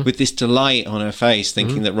back, with this delight on her face,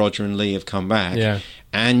 thinking that Roger and Lee have come back. Yeah.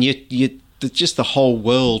 And just the whole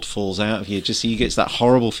world falls out of you. Just you get that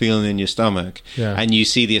horrible feeling in your stomach, and you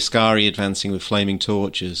see the Ascari advancing with flaming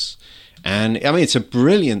torches. And I mean, it's a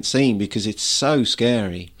brilliant scene because it's so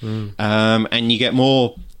scary. And you get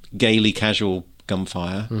more gaily casual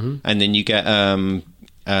gunfire, and then you get the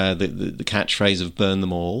catchphrase of "burn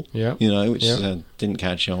them all," you know, which didn't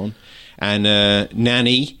catch on. And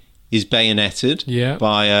Nanny is bayoneted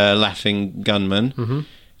by a laughing gunman,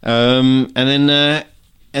 and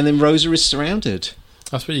then Rosa is surrounded.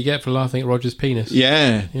 That's what you get for laughing at Roger's penis.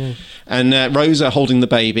 Yeah. And Rosa, holding the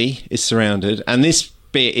baby, is surrounded, and this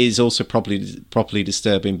bit is also properly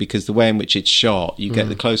disturbing because the way in which it's shot, you get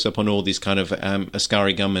the close-up on all these kind of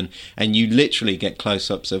Ascari gunmen, and you literally get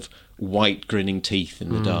close-ups of white grinning teeth in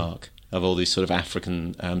the dark of all these sort of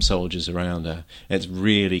African soldiers around her. It's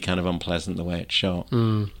really kind of unpleasant the way it's shot.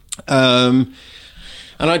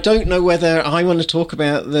 And I don't know whether I want to talk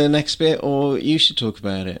about the next bit or you should talk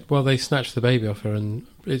about it. Well, they snatch the baby off her, and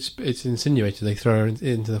it's insinuated they throw her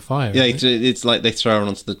into the fire. Yeah, it's like they throw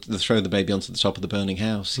her throw the baby onto the top of the burning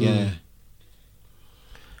house. Yeah,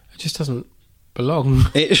 it just doesn't belong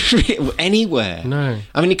anywhere. No,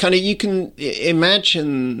 I mean, you can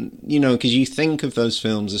imagine, you know, because you think of those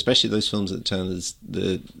films, especially those films at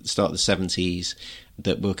the start of the 70s,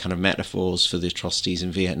 that were kind of metaphors for the atrocities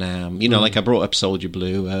in Vietnam. You know, like I brought up Soldier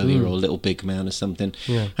Blue earlier, or Little Big Man or something.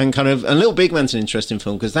 Yeah. And Little Big Man's an interesting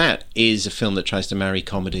film because that is a film that tries to marry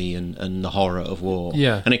comedy and the horror of war.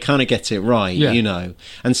 Yeah. And it kind of gets it right, you know.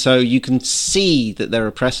 And so you can see that there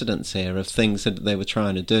are precedents here of things that they were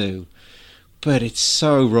trying to do. But it's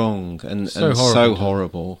so wrong and so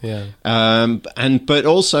horrible. Yeah. But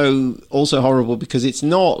also horrible because it's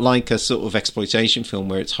not like a sort of exploitation film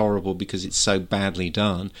where it's horrible because it's so badly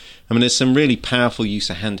done. I mean, there's some really powerful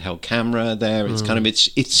use of handheld camera there. It's kind of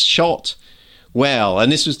it's shot well,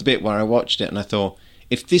 and this was the bit where I watched it and I thought,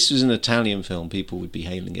 if this was an Italian film, people would be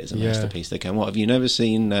hailing it as a masterpiece. They're going, "What, have you never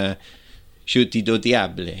seen Sciuti do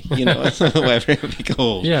Diabli," you know, whatever it would be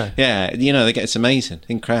called. Yeah, you know, it's amazing,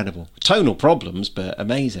 incredible. Tonal problems, but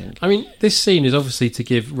amazing. I mean, this scene is obviously to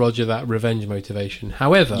give Roger that revenge motivation.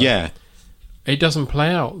 However, it doesn't play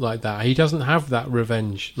out like that. He doesn't have that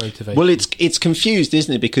revenge motivation. Well, it's confused,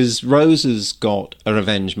 isn't it? Because Rosa's got a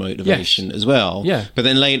revenge motivation as well. Yeah. But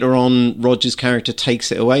then later on, Roger's character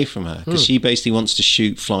takes it away from her because she basically wants to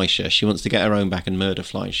shoot Fleischer. She wants to get her own back and murder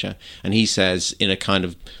Fleischer. And he says in a kind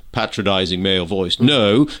of patronising male voice,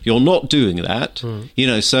 "No, you're not doing that." You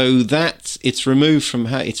know, so it's removed from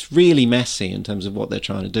her. It's really messy in terms of what they're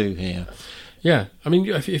trying to do here. Yeah. I mean,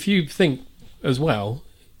 if you think as well,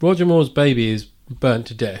 Roger Moore's baby is burnt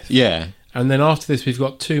to death. Yeah. And then after this, we've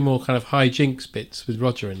got 2 more kind of hijinks bits with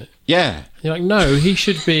Roger in it. Yeah. And you're like, no, he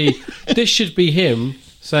should be... this should be him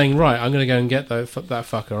saying, right, I'm going to go and get that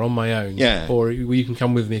fucker on my own. Yeah. Or you can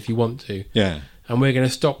come with me if you want to. Yeah. And we're going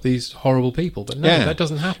to stop these horrible people. But no, that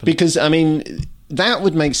doesn't happen. Because, I mean, that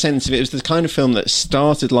would make sense if it was the kind of film that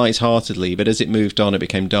started lightheartedly, but as it moved on, it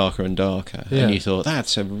became darker and darker. Yeah. And you thought,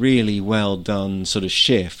 that's a really well done sort of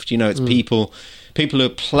shift. You know, it's people who are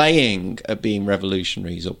playing at being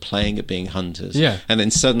revolutionaries or playing at being hunters. Yeah. And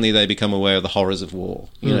then suddenly they become aware of the horrors of war.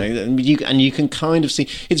 You know, and you can kind of see...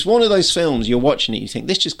 It's one of those films, you're watching it, you think,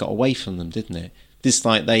 this just got away from them, didn't it? This,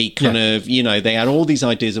 like, they kind of, you know, they had all these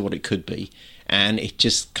ideas of what it could be, and it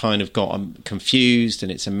just kind of got confused,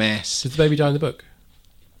 and it's a mess. Did the baby die in the book?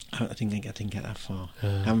 I didn't get that far. I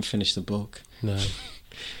haven't finished the book. No.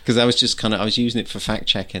 Because I was using it for fact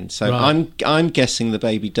checking. So Right. I'm guessing the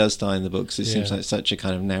baby does die in the book. Because it seems like such a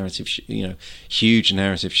kind of narrative, huge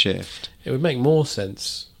narrative shift. It would make more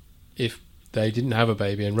sense if they didn't have a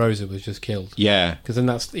baby and Rosa was just killed. Yeah. Because then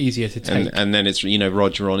that's easier to take. And then it's,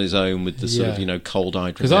 Roger on his own with the sort of,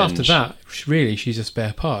 cold-eyed Because revenge. after that, really, she's a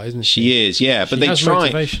spare part, isn't she? She is, yeah. But She has they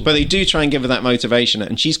motivation. But they do try and give her that motivation.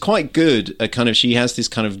 And she's quite good at kind of, she has this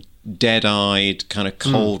kind of dead-eyed, kind of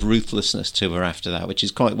cold ruthlessness to her after that, which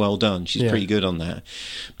is quite well done. She's pretty good on that.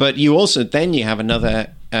 But you have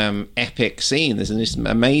another epic scene. There's this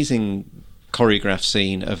amazing choreographed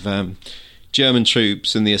scene of German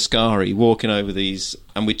troops and the Askari walking over these,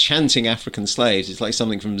 and we're chanting African slaves. It's like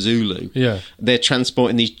something from Zulu. Yeah. They're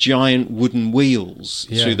transporting these giant wooden wheels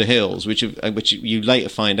through the hills, which you later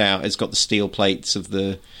find out has got the steel plates of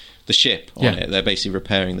the ship on it. They're basically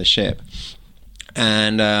repairing the ship.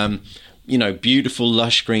 And beautiful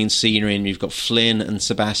lush green scenery, and you've got Flynn and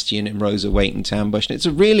Sebastian and Rosa waiting to ambush, and it's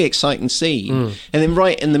a really exciting scene. And then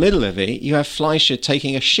right in the middle of it, you have Fleischer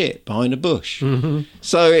taking a shit behind a bush.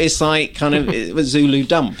 So it's like kind of it was Zulu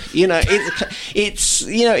dump. It's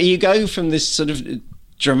you go from this sort of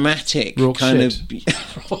dramatic Rock kind shit.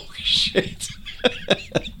 of rock shit.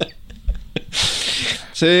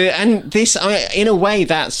 So, and this, in a way,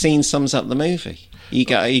 that scene sums up the movie. You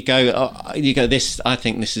go. This, I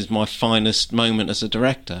think, this is my finest moment as a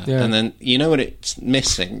director. Yeah. And then you know what it's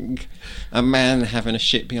missing? A man having a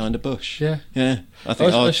shit behind a bush. Yeah. I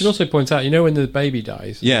think. I should also point out, when the baby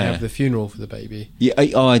dies, they have the funeral for the baby. Yeah.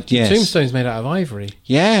 Yes. Tombstone's made out of ivory.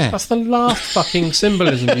 Yeah. That's the last fucking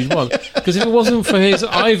symbolism you'd want. Because if it wasn't for his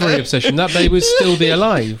ivory obsession, that baby would still be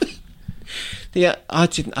alive. Yeah, I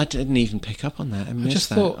didn't even pick up on that. I just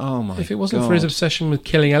that. thought, oh my! If it wasn't God. for his obsession with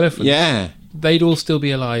killing elephants, they'd all still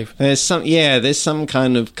be alive. There's some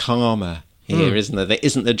kind of karma here, isn't there? That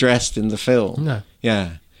isn't addressed in the film. No.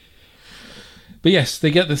 Yeah. But yes, they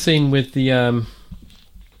get the scene with the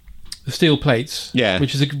steel plates. Yeah.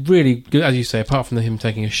 Which is a really good, as you say, apart from him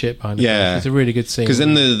taking a shit behind it. Yeah. It's a really good scene. Because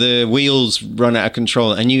then the wheels run out of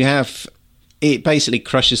control, and you have. It basically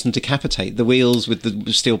crushes and decapitate. The wheels with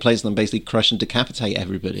the steel plates on them basically crush and decapitate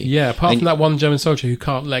everybody. Yeah, apart from that one German soldier who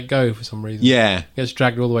can't let go for some reason. Yeah. Gets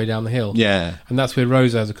dragged all the way down the hill. Yeah. And that's where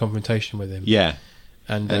Rosa has a confrontation with him. Yeah.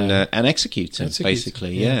 And executes him,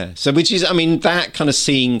 basically. Yeah. So, which is, I mean, that kind of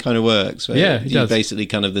scene kind of works. Where it does. Basically,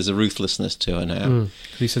 kind of, there's a ruthlessness to her now.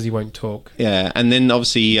 He says he won't talk. Yeah. And then,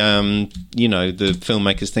 obviously, the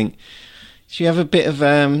filmmakers think, should you have a bit of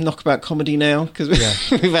knockabout comedy now? Because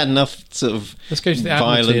we've had enough sort of let's go to the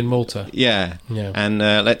Admiralty in Malta. Yeah. And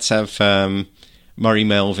let's have Murray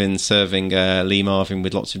Melvin serving Lee Marvin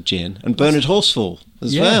with lots of gin. And Bernard Horsfall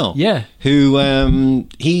as well. Yeah. Who,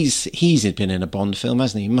 he's been in a Bond film,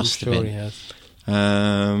 hasn't he? He must have been. Sure he has.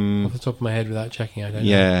 Off the top of my head without checking, I don't know.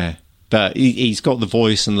 Yeah. But he's got the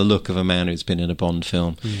voice and the look of a man who's been in a Bond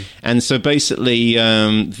film. And so basically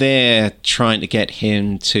they're trying to get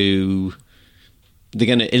him to... They're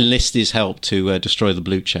going to enlist his help to destroy the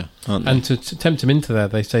Blucher, aren't they? And to tempt him into there,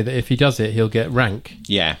 they say that if he does it, he'll get rank.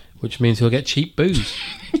 Yeah. Which means he'll get cheap booze.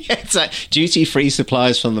 It's like duty-free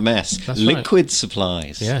supplies from the mess. That's Liquid right.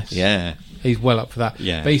 supplies. Yes. Yeah. He's well up for that.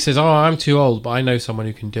 Yeah. But he says, I'm too old, but I know someone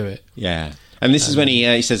who can do it. Yeah. And this is when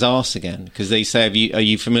he says arse again, because they say, are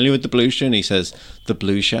you familiar with the Blucher? And he says, the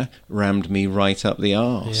Blucher rammed me right up the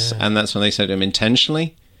arse. Yeah. And that's when they say to him,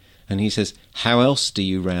 intentionally? And he says, how else do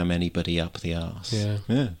you ram anybody up the arse?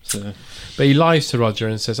 Yeah. So. But he lies to Roger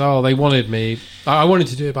and says, they wanted me. I wanted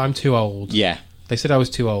to do it, but I'm too old. Yeah. They said I was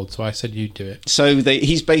too old, so I said you'd do it. So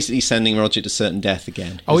he's basically sending Roger to certain death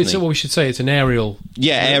again. Well, we should say it's an aerial...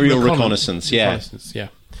 Yeah, aerial reconnaissance, yeah.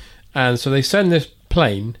 And so they send this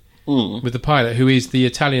plane with the pilot, who is the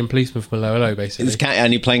Italian policeman from Low Low, basically.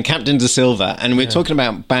 And you're playing Captain De Silva, and we're talking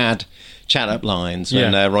about bad chat-up lines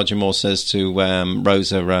when Roger Moore says to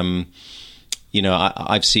Rosa,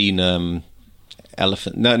 I've seen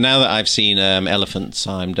elephant. Now that I've seen elephants,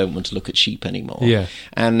 I don't want to look at sheep anymore. Yeah.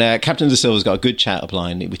 And Captain De Silva's got a good chat-up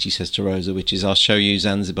line, which he says to Rosa, which is, "I'll show you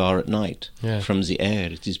Zanzibar at night. From the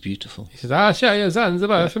air, it is beautiful." He says, "I'll show you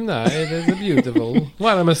Zanzibar from night. It is beautiful.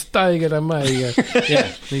 What a mistake it made."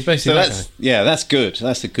 Yeah, he's basically so that that's guy. Yeah, that's good.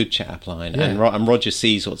 That's a good chat-up line. Yeah. And Roger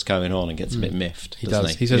sees what's going on and gets a bit miffed. He doesn't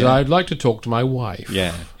does. He says, Yeah. "I'd like to talk to my wife."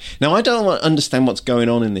 Yeah. Now, I don't understand what's going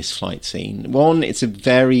on in this flight scene. One, it's a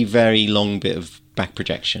very, very long bit of back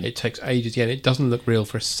projection. It takes ages. Yeah, it doesn't look real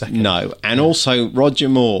for a second. No. And also, Roger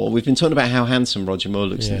Moore, we've been talking about how handsome Roger Moore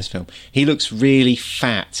looks in this film. He looks really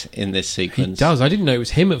fat in this sequence. He does. I didn't know it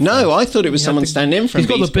was him at first. No, I thought it was someone standing in for him. He's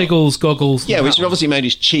got the but Biggles goggles. Yeah, which obviously made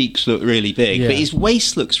his cheeks look really big, Yeah. but his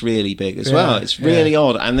waist looks really big as well. It's really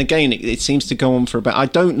odd. And again, it seems to go on for about... I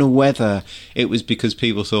don't know whether it was because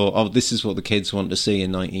people thought, oh, this is what the kids want to see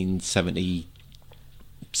in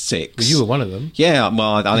 1976. Well, you were one of them. Yeah,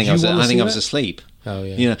 well, I think I was asleep. Oh,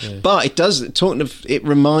 yeah. Yeah. But it does, it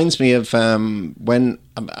reminds me of when,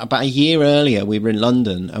 about a year earlier, we were in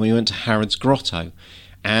London and we went to Harrods Grotto.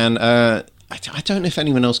 And I don't know if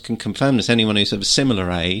anyone else can confirm this, anyone who's of a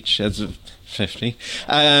similar age, as of 50.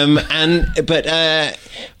 But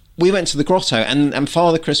we went to the grotto and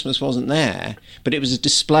Father Christmas wasn't there, but it was a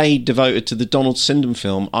display devoted to the Donald Sindom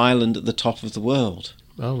film, Island at the Top of the World.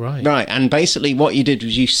 Oh, right. Right, and basically what you did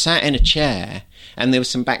was you sat in a chair and there was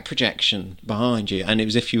some back projection behind you, and it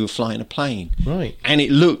was as if you were flying a plane. Right. And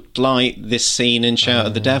it looked like this scene in Shout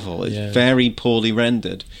at the Devil. It's very poorly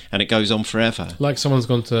rendered, and it goes on forever. Like someone's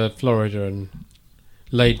gone to Florida and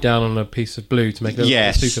laid down on a piece of blue to make it look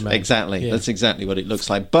like Superman. Exactly. Yeah. That's exactly what it looks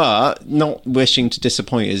like. But not wishing to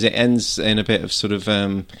disappoint us, it ends in a bit of sort of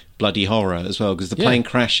bloody horror as well, because the plane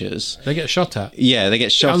crashes. They get shot at. Yeah, they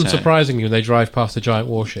get shot at. Unsurprisingly, when they drive past a giant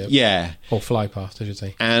warship. Yeah. Or fly past, I should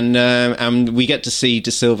say. And we get to see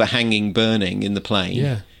De Silva hanging, burning in the plane.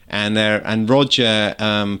 Yeah. And Roger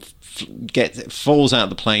falls out of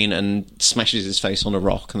the plane and smashes his face on a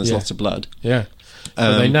rock, and there's lots of blood. Yeah.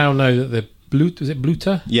 So they now know that the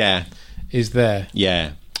Bluter? Yeah. Is there.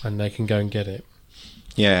 Yeah. And they can go and get it.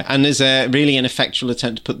 Yeah. And there's a really ineffectual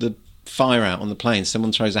attempt to put the fire out on the plane.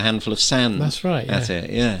 Someone throws a handful of sand. That's right. That's it,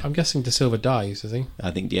 yeah. I'm guessing De Silva dies, does he?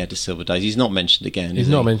 I think, De Silva dies. He's not mentioned again. He's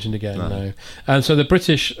not mentioned again, no. And so the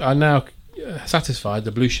British are now satisfied,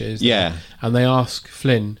 the blue shit is there, and they ask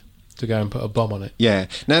Flynn to go and put a bomb on it. Yeah.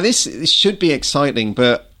 Now, this should be exciting,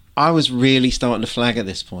 but I was really starting to flag at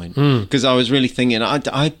this point, because I was really thinking,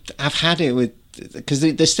 I've had it with, because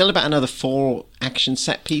there's still about another 4 action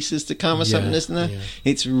set pieces to come or something, isn't there? Yeah.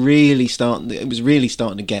 It was really starting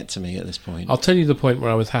to get to me at this point. I'll tell you the point where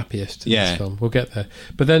I was happiest in this film. We'll get there.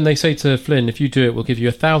 But then they say to Flynn, if you do it, we'll give you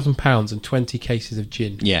 £1,000 and 20 cases of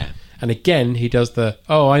gin. Yeah. And again, he does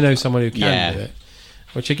I know someone who can do it.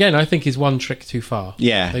 Which again, I think is one trick too far.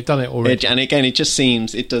 Yeah. They've done it already. And again, it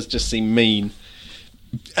does just seem mean.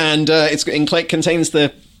 And it contains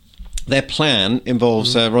their plan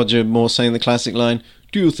involves Roger Moore saying the classic line,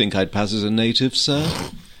 "Do you think I'd pass as a native,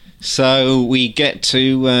 sir?" So we get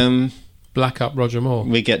to black up Roger Moore.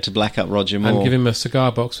 We get to black up Roger Moore and give him a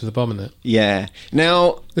cigar box with a bomb in it. Yeah.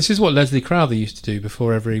 Now this is what Leslie Crowther used to do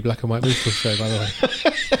before every black and white movie show, by the way.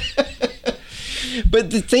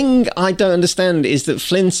 But the thing I don't understand is that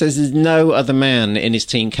Flynn says there's no other man in his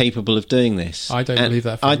team capable of doing this. I don't believe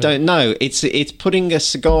that. I don't know. It's putting a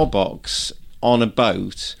cigar box on a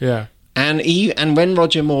boat. Yeah. And when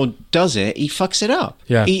Roger Moore does it, he fucks it up.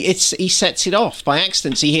 Yeah. He sets it off by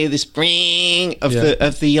accident. So you hear this bring of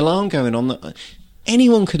the alarm going on.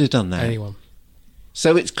 Anyone could have done that. Anyone.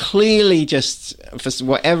 So it's clearly just for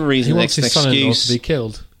whatever reason, he wants his son-in-law to be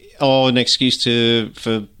killed. Or an excuse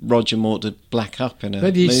for Roger Moore to black up in a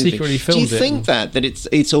Maybe he movie. secretly filmed it. Do you think that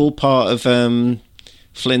it's all part of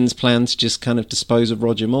Flynn's plan to just kind of dispose of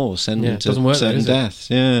Roger Moore, send him to certain deaths?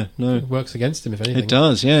 Yeah, no, it works against him if anything. It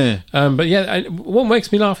does, yeah. But what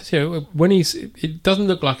makes me laugh is when it doesn't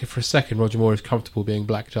look like it for a second. Roger Moore is comfortable being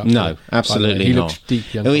blacked up. No, absolutely he not. Looks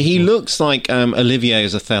deeply uncomfortable. He looks like Olivier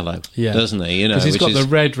as Othello, doesn't he? Because he's got the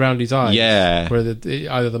red round his eyes. Yeah, where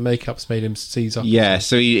either the makeup's made him seize up. Yeah,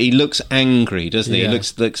 so he looks angry, doesn't he? He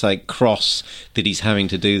looks like cross that he's having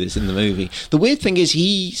to do this in the movie. The weird thing is,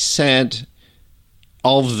 he said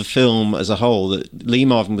of the film as a whole that Lee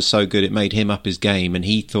Marvin was so good it made him up his game, and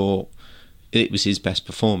he thought it was his best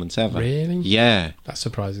performance ever. Really? Yeah. That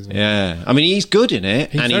surprises me. Yeah. I mean, he's good in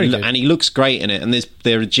it, and he looks great in it, and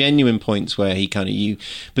there are genuine points where he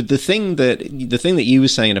but the thing that you were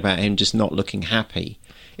saying about him just not looking happy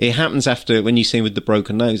It happens after, when you see him with the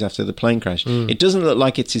broken nose after the plane crash. It doesn't look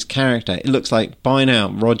like it's his character. It looks like by now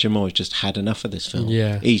Roger Moore's just had enough of this film.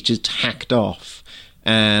 Yeah. He's just hacked off.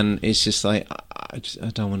 And it's just like, I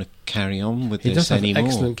don't want to carry on with He this does have anymore.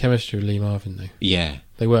 excellent chemistry with Lee Marvin, though. Yeah.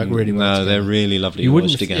 They work really well together. They're really lovely You to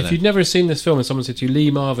wouldn't watch together. if you'd never seen this film and someone said to you Lee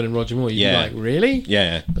Marvin and Roger Moore, you'd be like, really?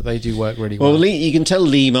 Yeah. But they do work really Well, well. you can tell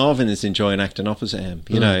Lee Marvin is enjoying acting opposite him.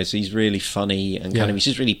 You know, so he's really funny and kind of, he's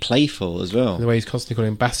just really playful as well. The way he's constantly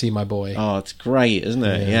calling him Bassie, my boy. Oh, it's great, isn't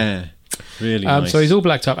it? Yeah. Really nice. So he's all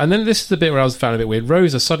blacked up. And then this is the bit where I was found a bit weird.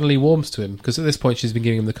 Rosa suddenly warms to him because at this point she's been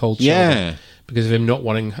giving him the cold shoulder. Yeah. Because of him not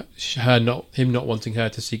wanting him not wanting her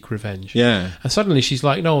to seek revenge. Yeah. And suddenly she's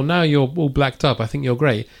like, no, now you're all blacked up. I think you're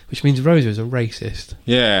great. Which means Rosa is a racist.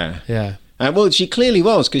 Yeah. Yeah. Well, she clearly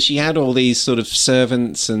was, because she had all these sort of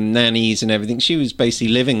servants and nannies and everything. She was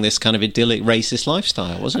basically living this kind of idyllic racist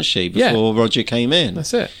lifestyle, wasn't she, before Roger came in?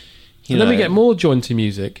 That's it. And then we get more jaunty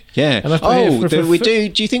music. Yeah. And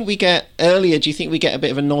Do you think we get earlier? Do you think we get a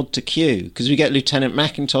bit of a nod to Q? Because we get Lieutenant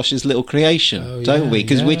Macintosh's little creation, don't we?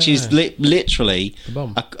 Because which is literally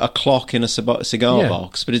a clock in a cigar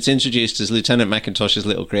box, but it's introduced as Lieutenant Macintosh's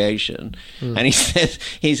little creation. And he says,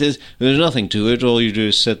 "There's nothing to it. All you do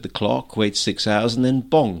is set the clock, wait 6 hours, and then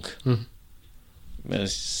bonk." Well, it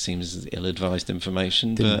seems ill-advised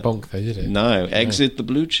information. Didn't bonk though, did it? No. Exit the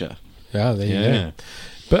blucher. Yeah, there you go.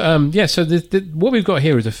 But so what we've got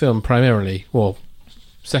here is a film primarily, well,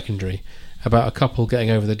 secondary, about a couple getting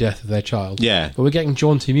over the death of their child. Yeah. But we're getting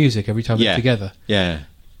jaunty music every time they're together. Yeah.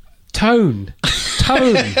 Tone.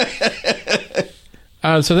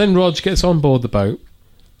 And so then Rog gets on board the boat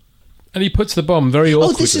and he puts the bomb very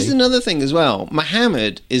awkwardly. Oh, this is another thing as well.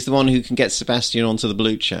 Mohammed is the one who can get Sebastian onto the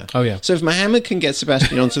blucher. Oh, yeah. So if Mohammed can get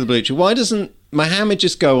Sebastian onto the blucher, why doesn't Mohammed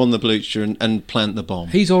just go on the blucher and plant the bomb?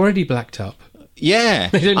 He's already blacked up. Yeah.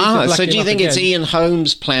 So do you think it's Ian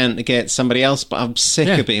Holmes' plan to get somebody else? But I'm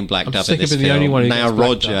sick of being blacked up in this film. The only one who now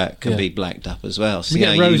Roger can be blacked up as well. We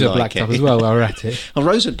get Rosa blacked up as well while we're at it. Oh,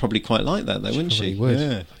 Rosa would probably quite like that, though, wouldn't she? Would.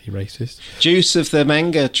 Yeah. Bloody racist. Juice of the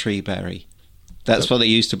manga tree berry. That's what they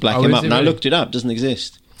used to black him up. And I looked it up. It doesn't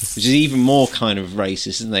exist. Which is even more kind of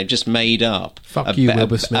racist, isn't it? Just made up. Fuck you,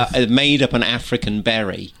 Wilbur Smith. Made up an African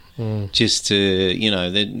berry. Just to,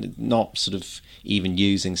 they're not sort of even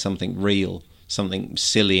using something real. Something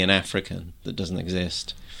silly and African that doesn't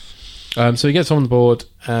exist. So he gets on board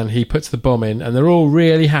and he puts the bomb in and they're all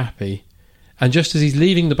really happy. And just as he's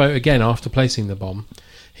leaving the boat again after placing the bomb,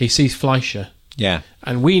 he sees Fleischer. Yeah.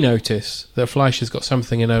 And we notice that Fleischer's got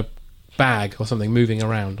something in a bag or something moving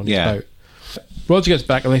around on his boat. Roger gets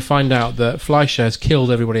back and they find out that Fleischer has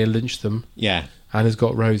killed everybody and lynched them. Yeah. And has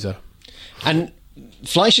got Rosa. And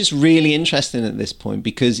Fleischer's really interesting at this point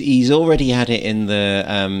because he's already had it in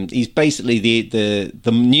the he's basically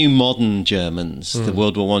the new modern Germans, the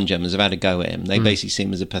World War I Germans have had a go at him. They basically see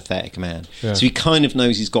him as a pathetic man. So he kind of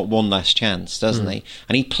knows he's got one last chance, doesn't he?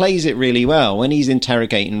 And he plays it really well. When he's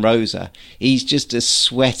interrogating Rosa, he's just a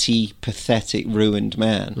sweaty, pathetic, ruined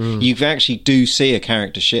man. You actually do see a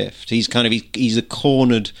character shift. He's he's a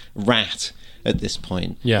cornered rat at this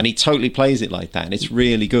point. And he totally plays it like that, and it's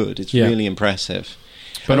really good. It's really impressive.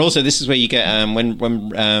 But also, this is where you get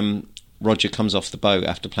when Roger comes off the boat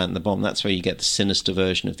after planting the bomb. That's where you get the sinister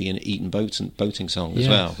version of the Eton boating song as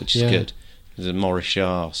well, which is good. There's a Maurice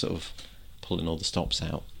Jarre sort of pulling all the stops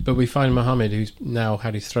out. But we find Mohammed, who's now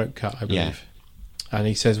had his throat cut, I believe. And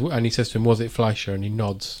he says to him, "Was it Fleischer?" And he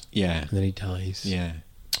nods. Yeah. And then he dies. Yeah.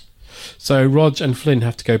 So Rog and Flynn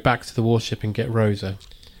have to go back to the warship and get Rosa.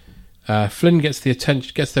 Flynn gets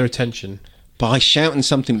their attention by shouting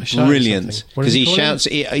something brilliant, because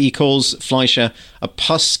he calls Fleischer a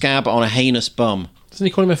pus scab on a heinous bum. Doesn't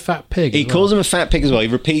he call him a fat pig? He calls him a fat pig as well. He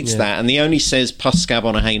repeats that, and he only says pus scab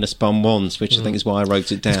on a heinous bum once, which I think is why I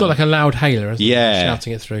wrote it down. He's got like a loud hailer, hasn't he?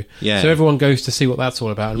 Shouting it through. So everyone goes to see what that's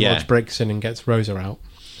all about, and Rog breaks in and gets Rosa out.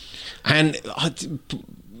 And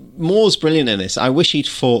Moore's brilliant in this. I wish he'd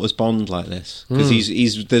fought as Bond like this, because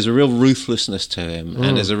there's a real ruthlessness to him,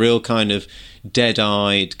 and there's a real kind of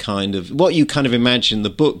dead-eyed kind of what you kind of imagine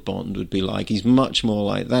the book Bond would be like. He's much more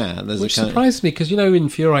like that. Which surprised me, because in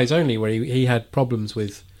For Eyes Only, where he had problems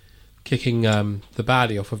with kicking the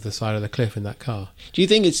baddie off of the side of the cliff in that car. Do you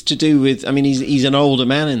think it's to do with? I mean, he's an older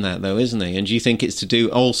man in that, though, isn't he? And do you think it's to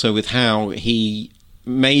do also with how he?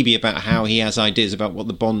 Maybe about how he has ideas about what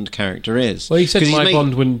the Bond character is. Well, he said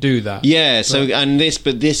Bond wouldn't do that. Yeah, so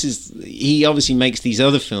this is he obviously makes these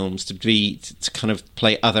other films to kind of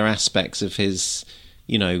play other aspects of his,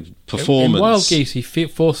 performance. In Wild Geese, he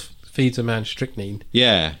force feeds a man strychnine.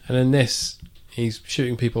 Yeah, and in this, he's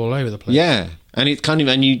shooting people all over the place. Yeah, and it's kind of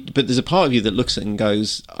but there's a part of you that looks at it and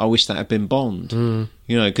goes, "I wish that had been Bond."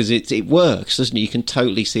 You know, because it works, doesn't it? You can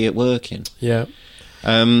totally see it working. Yeah.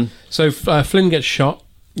 So Flynn gets shot.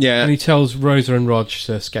 Yeah. And he tells Rosa and Rog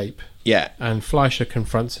to escape. Yeah. And Fleischer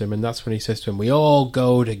confronts him, and that's when he says to him, "We all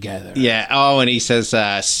go together." Yeah. Oh, and he says,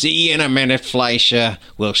 "See you in a minute, Fleischer.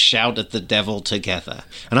 We'll shout at the devil together."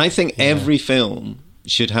 And I think every film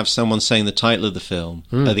should have someone saying the title of the film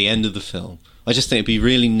at the end of the film. I just think it'd be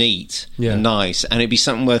really neat and nice, and it'd be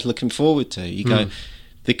something worth looking forward to. You go,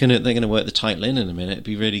 they're gonna work the title in a minute. It'd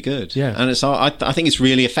be really good. Yeah. And it's I think it's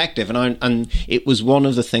really effective, and it was one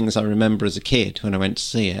of the things I remember as a kid when I went to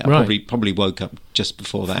see it. I probably woke up just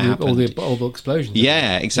before that happened. All the explosions.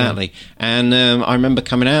 Yeah, exactly. Yeah. And I remember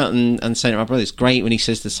coming out and saying to my brother, "It's great when he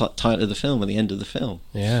says the title of the film at the end of the film.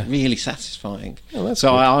 Yeah, it's really satisfying." Oh, that's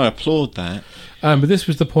so good. I applaud that. But this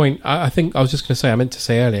was the point, I think I was just going to say, I meant to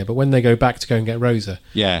say earlier, but when they go back to go and get Rosa,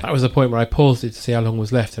 that was the point where I paused it to see how long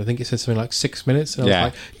was left. I think it said something like 6 minutes, and I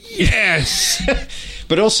was like, yes!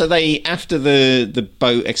 But also, after the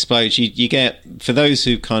boat explodes, you get, for those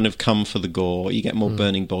who kind of come for the gore, you get more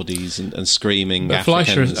burning bodies and screaming. But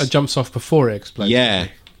Fleischer jumps off before it explodes. Yeah.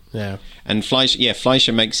 Yeah. And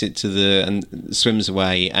Fleischer makes it and swims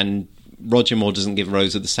away, and Roger Moore doesn't give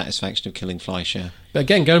Rosa the satisfaction of killing Fleischer. But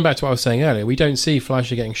again, going back to what I was saying earlier, we don't see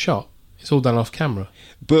Fleischer getting shot. It's all done off camera.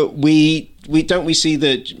 But we see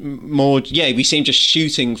that more. Yeah, we see him just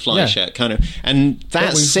shooting Fleischer, kind of, and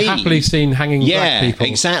that scene. We've happily seen hanging black people.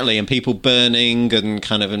 Yeah, exactly, and people burning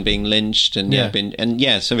and being lynched, and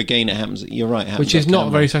so again, it happens. You're right, it happens which is not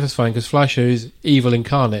camera. very satisfying because Fleischer is evil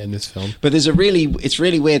incarnate in this film. But it's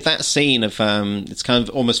really weird, that scene of it's kind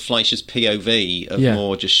of almost Fleischer's POV of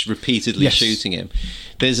Moore just repeatedly shooting him.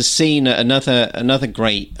 There's a scene, another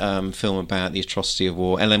great film about the atrocity of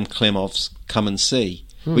war, L.M. Klimov's Come and See,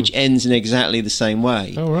 which ends in exactly the same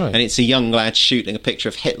way. Oh, right. And it's a young lad shooting a picture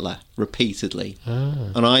of Hitler repeatedly.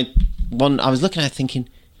 And I was looking at it thinking,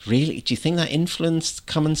 really, do you think that influenced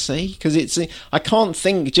Come and See? Because I can't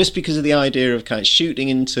think, just because of the idea of kind of shooting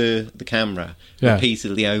into the camera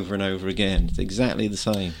repeatedly over and over again. It's exactly the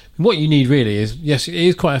same. What you need really is, yes, it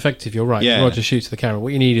is quite effective, you're right. Yeah. Roger shoots the camera.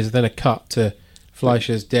 What you need is then a cut to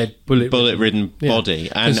Fleischer's dead bullet-ridden body.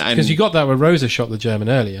 Because you got that when Rosa shot the German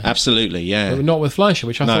earlier. Absolutely, yeah. But not with Fleischer,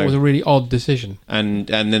 which I thought was a really odd decision. And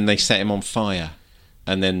then they set him on fire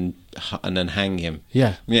and then hang him.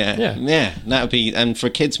 Yeah. That would be, and for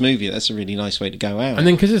a kids' movie, that's a really nice way to go out. And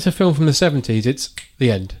then because it's a film from the 70s, it's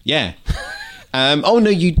the end. Yeah. Oh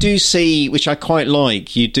no, you do see, which I quite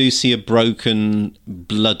like, you do see a broken,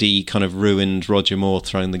 bloody, kind of ruined Roger Moore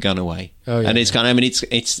throwing the gun away. Oh, yeah, and it's kind of, I mean,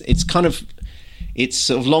 it's kind of, it's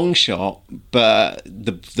sort of long shot, but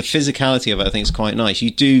the physicality of it, I think, is quite nice.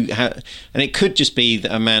 You do have, and it could just be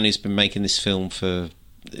that a man who's been making this film for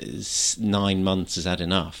 9 months has had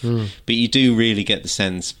enough. But you do really get the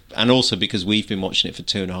sense, and also because we've been watching it for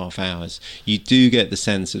 2.5 hours, you do get the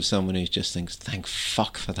sense of someone who just thinks, "Thank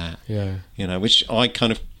fuck for that." Yeah, you know, which I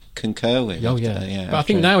kind of concur with. Oh yeah. But I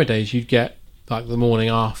think nowadays you'd get like the morning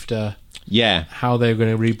after. Yeah, how they're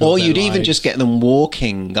going to rebuild. Or you'd their even lives. just get them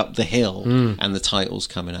walking up the hill and the titles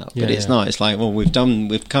coming up. But it's not. It's like, well, we've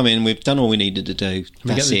come in, we've done all we needed to do.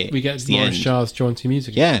 That's it. We get Morris Shah's jaunty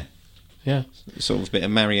music. Yeah. Yeah. Sort of a bit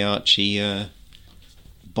of mariachi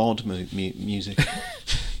bod music.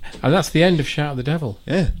 And that's the end of Shout at the Devil.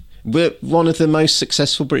 Yeah. We're one of the most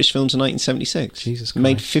successful British films in 1976. Jesus Christ.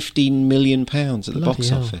 Made £15 million at the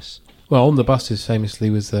box office. Well, On the Buses famously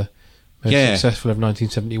was the most successful of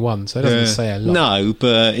 1971, so it doesn't say a lot. No,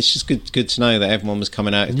 but it's just good to know that everyone was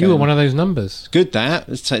coming out. And you were one of those numbers. Good that.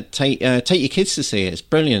 Take your kids to see it. It's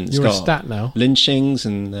brilliant. You're a stat now. Lynchings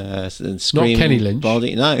and screaming. Not Kenny Lynch.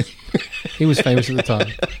 Body. No. He was famous at the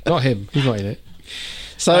time. Not him. He's not in it.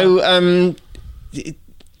 So,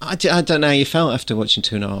 I don't know how you felt after watching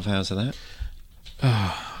 2.5 hours of that.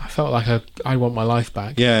 I felt like I want my life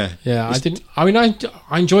back. Yeah. I didn't. I mean,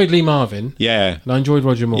 I enjoyed Lee Marvin. Yeah. And I enjoyed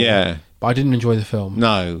Roger Moore. Yeah. But I didn't enjoy the film.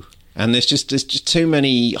 No. And there's just too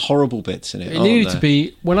many horrible bits in it. It needed to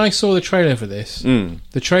be. When I saw the trailer for this,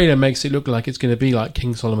 the trailer makes it look like it's going to be like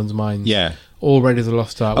King Solomon's Mines. Yeah. Or Raiders of the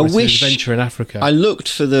Lost Ark. It's an adventure in Africa. I looked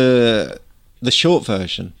for the short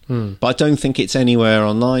version, but I don't think it's anywhere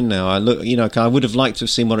online now. I would have liked to have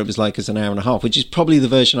seen what it was like as an hour and a half, which is probably the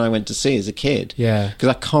version I went to see as a kid. Yeah, because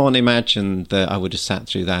I can't imagine that I would have sat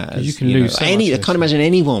through that. You can lose so much. I can't imagine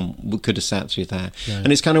anyone could have sat through that. Yeah.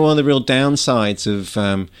 And it's kind of one of the real downsides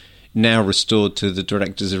of now restored to the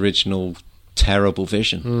director's original terrible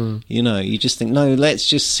vision. You know, you just think, no, let's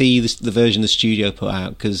just see the version the studio put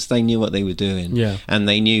out, because they knew what they were doing. Yeah. And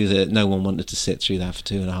they knew that no one wanted to sit through that for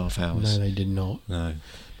 2.5 hours. No, they did not. No.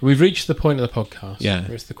 We've reached the point of the podcast. Yeah.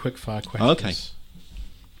 Where it's the quick fire questions. Okay.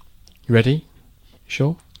 You ready?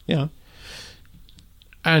 Sure. Yeah.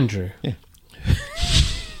 Andrew. Yeah.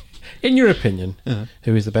 In your opinion,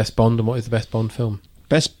 who is the best Bond and what is the best Bond film?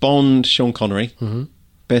 Best Bond, Sean Connery. Mm-hmm.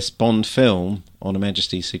 Best Bond film, On Her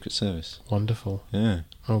Majesty's Secret Service. Wonderful. Yeah.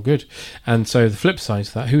 Oh, good. And so the flip side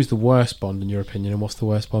to that, who's the worst Bond in your opinion, and what's the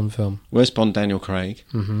worst Bond film? Worst Bond, Daniel Craig.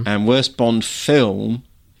 Mm-hmm. And worst Bond film,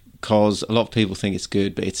 because a lot of people think it's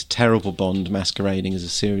good, but it's a terrible Bond masquerading as a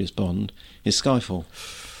serious Bond, is Skyfall.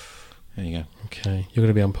 There you go. Okay, you're going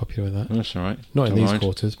to be unpopular with that. That's all right. Not in Don't these mind.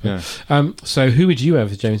 quarters. But, Yeah. So who would you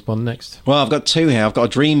have as James Bond next? Well, I've got two here. I've got a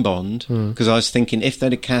dream Bond, because I was thinking if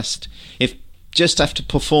they'd have cast... if just after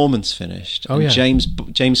Performance finished, Oh, and yeah.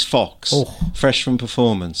 James Fox, fresh from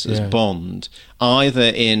Performance, as Yeah. Bond,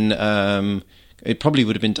 either in... it probably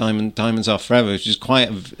would have been Diamonds Are Forever, which is quite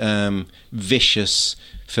a vicious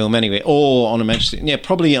film anyway, or on a Majesty... Yeah,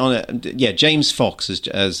 probably on a... Yeah, James Fox as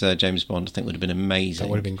James Bond, I think would have been amazing. That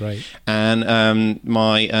would have been great. And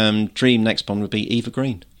my dream next Bond would be Eva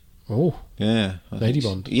Green. Oh, Yeah. Lady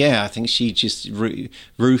Bond. Yeah, I think she just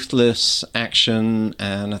ruthless action,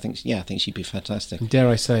 and I think she'd be fantastic. and dare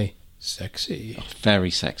I say, sexy.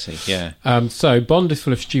 Very sexy, yeah. So Bond is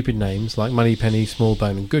full of stupid names like Moneypenny,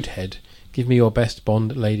 Smallbone and Goodhead. Give me your best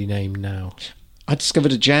Bond lady name now. I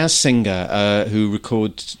discovered a jazz singer who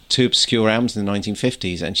recorded two obscure albums in the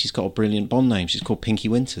 1950s, and she's got a brilliant Bond name. She's called Pinky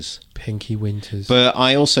Winters. Pinky Winters. But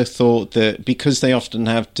I also thought that because they often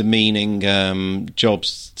have demeaning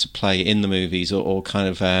jobs to play in the movies, or kind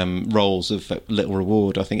of roles of little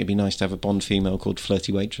reward, I think it'd be nice to have a Bond female called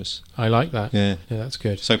Flirty Waitress. I like that. Yeah. Yeah, that's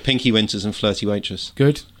good. So Pinky Winters and Flirty Waitress.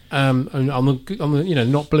 Good. And on the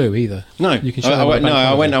not blue either. No, You can show I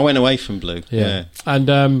them went back away from blue. Yeah.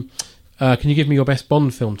 And can you give me your best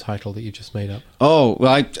Bond film title that you've just made up? Oh,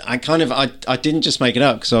 well, I didn't just make it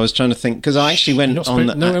up because I was trying to think, because I actually went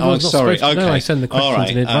on... sorry. Okay. No, I send the questions All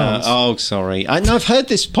right. in advance. Sorry. I've heard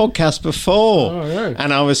this podcast before. Oh, yeah.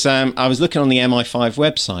 And I was looking on the MI5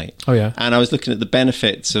 website. Oh, yeah. And I was looking at the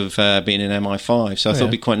benefits of being in MI5. So I thought yeah.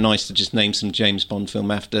 it'd be quite nice to just name some James Bond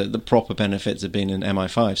film after the proper benefits of being in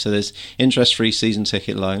MI5. So there's interest-free season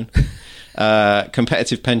ticket loan,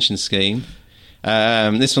 competitive pension scheme.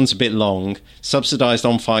 This one's a bit long. Subsidised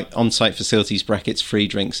on-site facilities brackets free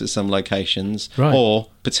drinks at some locations, Right. or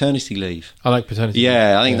paternity leave. I like paternity leave.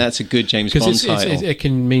 Yeah, I think that's a good James Bond title. it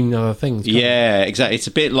can mean other things. can't it? Yeah, exactly. It's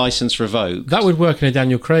a bit license revoked. That would work in a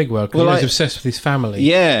Daniel Craig world because Well, he's I- obsessed with his family.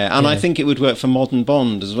 Yeah, and I Yeah. think it would work for modern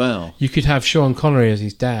Bond as well. You could have Sean Connery as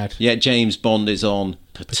his dad. Yeah, James Bond is on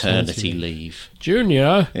paternity Paternity leave.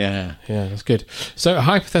 Junior. Yeah. Yeah, that's good. So a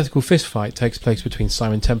hypothetical fist fight takes place between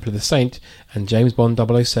Simon Templar the Saint and James Bond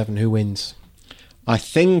 007. Who wins? I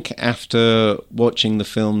think after watching the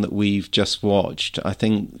film that we've just watched, I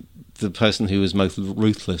think the person who was most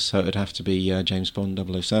ruthless, so it would have to be James Bond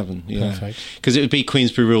 007. Yeah. Perfect. Because it would be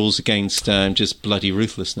Queensberry Rules against just bloody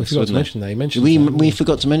ruthlessness, We forgot to wouldn't mention it? that. You mentioned we that. we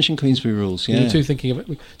forgot to mention Queensberry Rules, yeah. You were too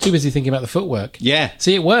busy thinking about the footwork. Yeah.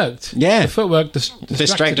 See, it worked. Yeah. The footwork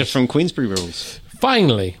Distracted us. from Queensberry Rules.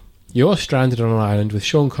 Finally, you're stranded on an island with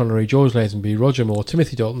Sean Connery, George Lazenby, Roger Moore,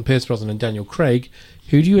 Timothy Dalton, Pierce Brosnan and Daniel Craig.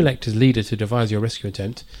 Who do you elect as leader to devise your rescue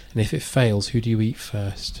attempt? And if it fails, who do you eat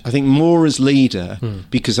first? I think Moore as leader,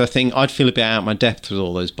 because I think I'd feel a bit out of my depth with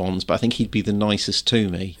all those Bonds, but I think he'd be the nicest to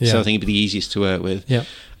me. Yeah. So I think he'd be the easiest to work with. Yeah.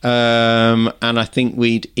 And I think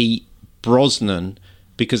we'd eat Brosnan,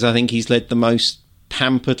 because I think he's led the most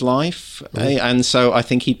pampered life. And so I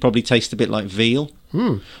think he'd probably taste a bit like veal.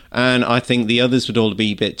 And I think the others would all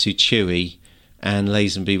be a bit too chewy, and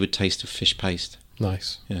Lazenby would taste of fish paste.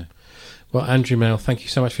 Nice. Yeah. Well, Andrew Male, thank you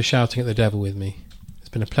so much for shouting at the devil with me. It's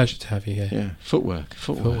been a pleasure to have you here. Yeah. Footwork.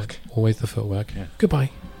 Always the footwork. Yeah.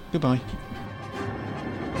 Goodbye. Goodbye.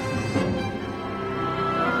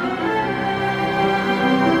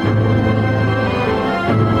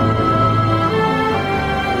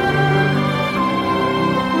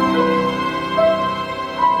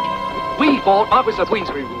 We fought what was the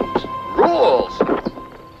Queensberry rules. Rules?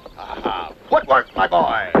 Aha. Footwork, my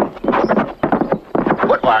boy.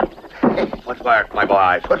 Footwork. Footwork, my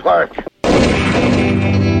boy. Footwork.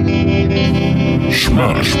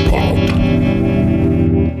 Smash Pod.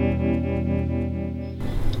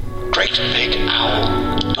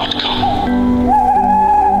 GreatBigOwl.com.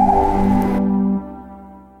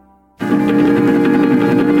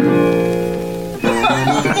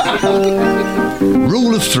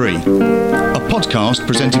 Rule of Three, a podcast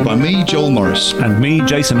presented by me, Joel Morris, and me,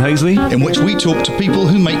 Jason Hazley, in which we talk to people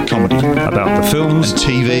who make comedy about the films and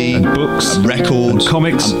TV and books and records and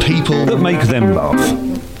comics and people that make them laugh.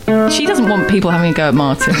 She doesn't want people having a go at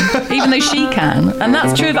Martin, even though she can. And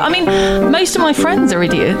that's true. I mean, most of my friends are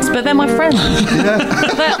idiots, but they're my friends.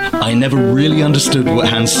 I never really understood what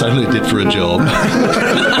Han Solo did for a job.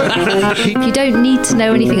 You don't need to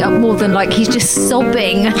know anything up more than, like, he's just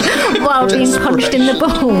sobbing while being punched in the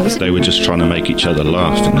balls. They were just trying to make each other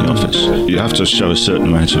laugh in the office. You have to show a certain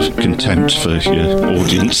amount of contempt for your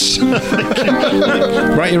audience.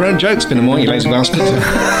 Write your own jokes, Bin and Moore, you lazy bastards.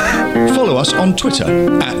 Follow us on Twitter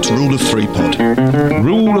at Rule of 3 Pod.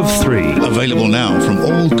 Rule of 3. Available now from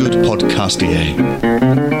all good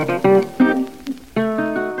podcastier.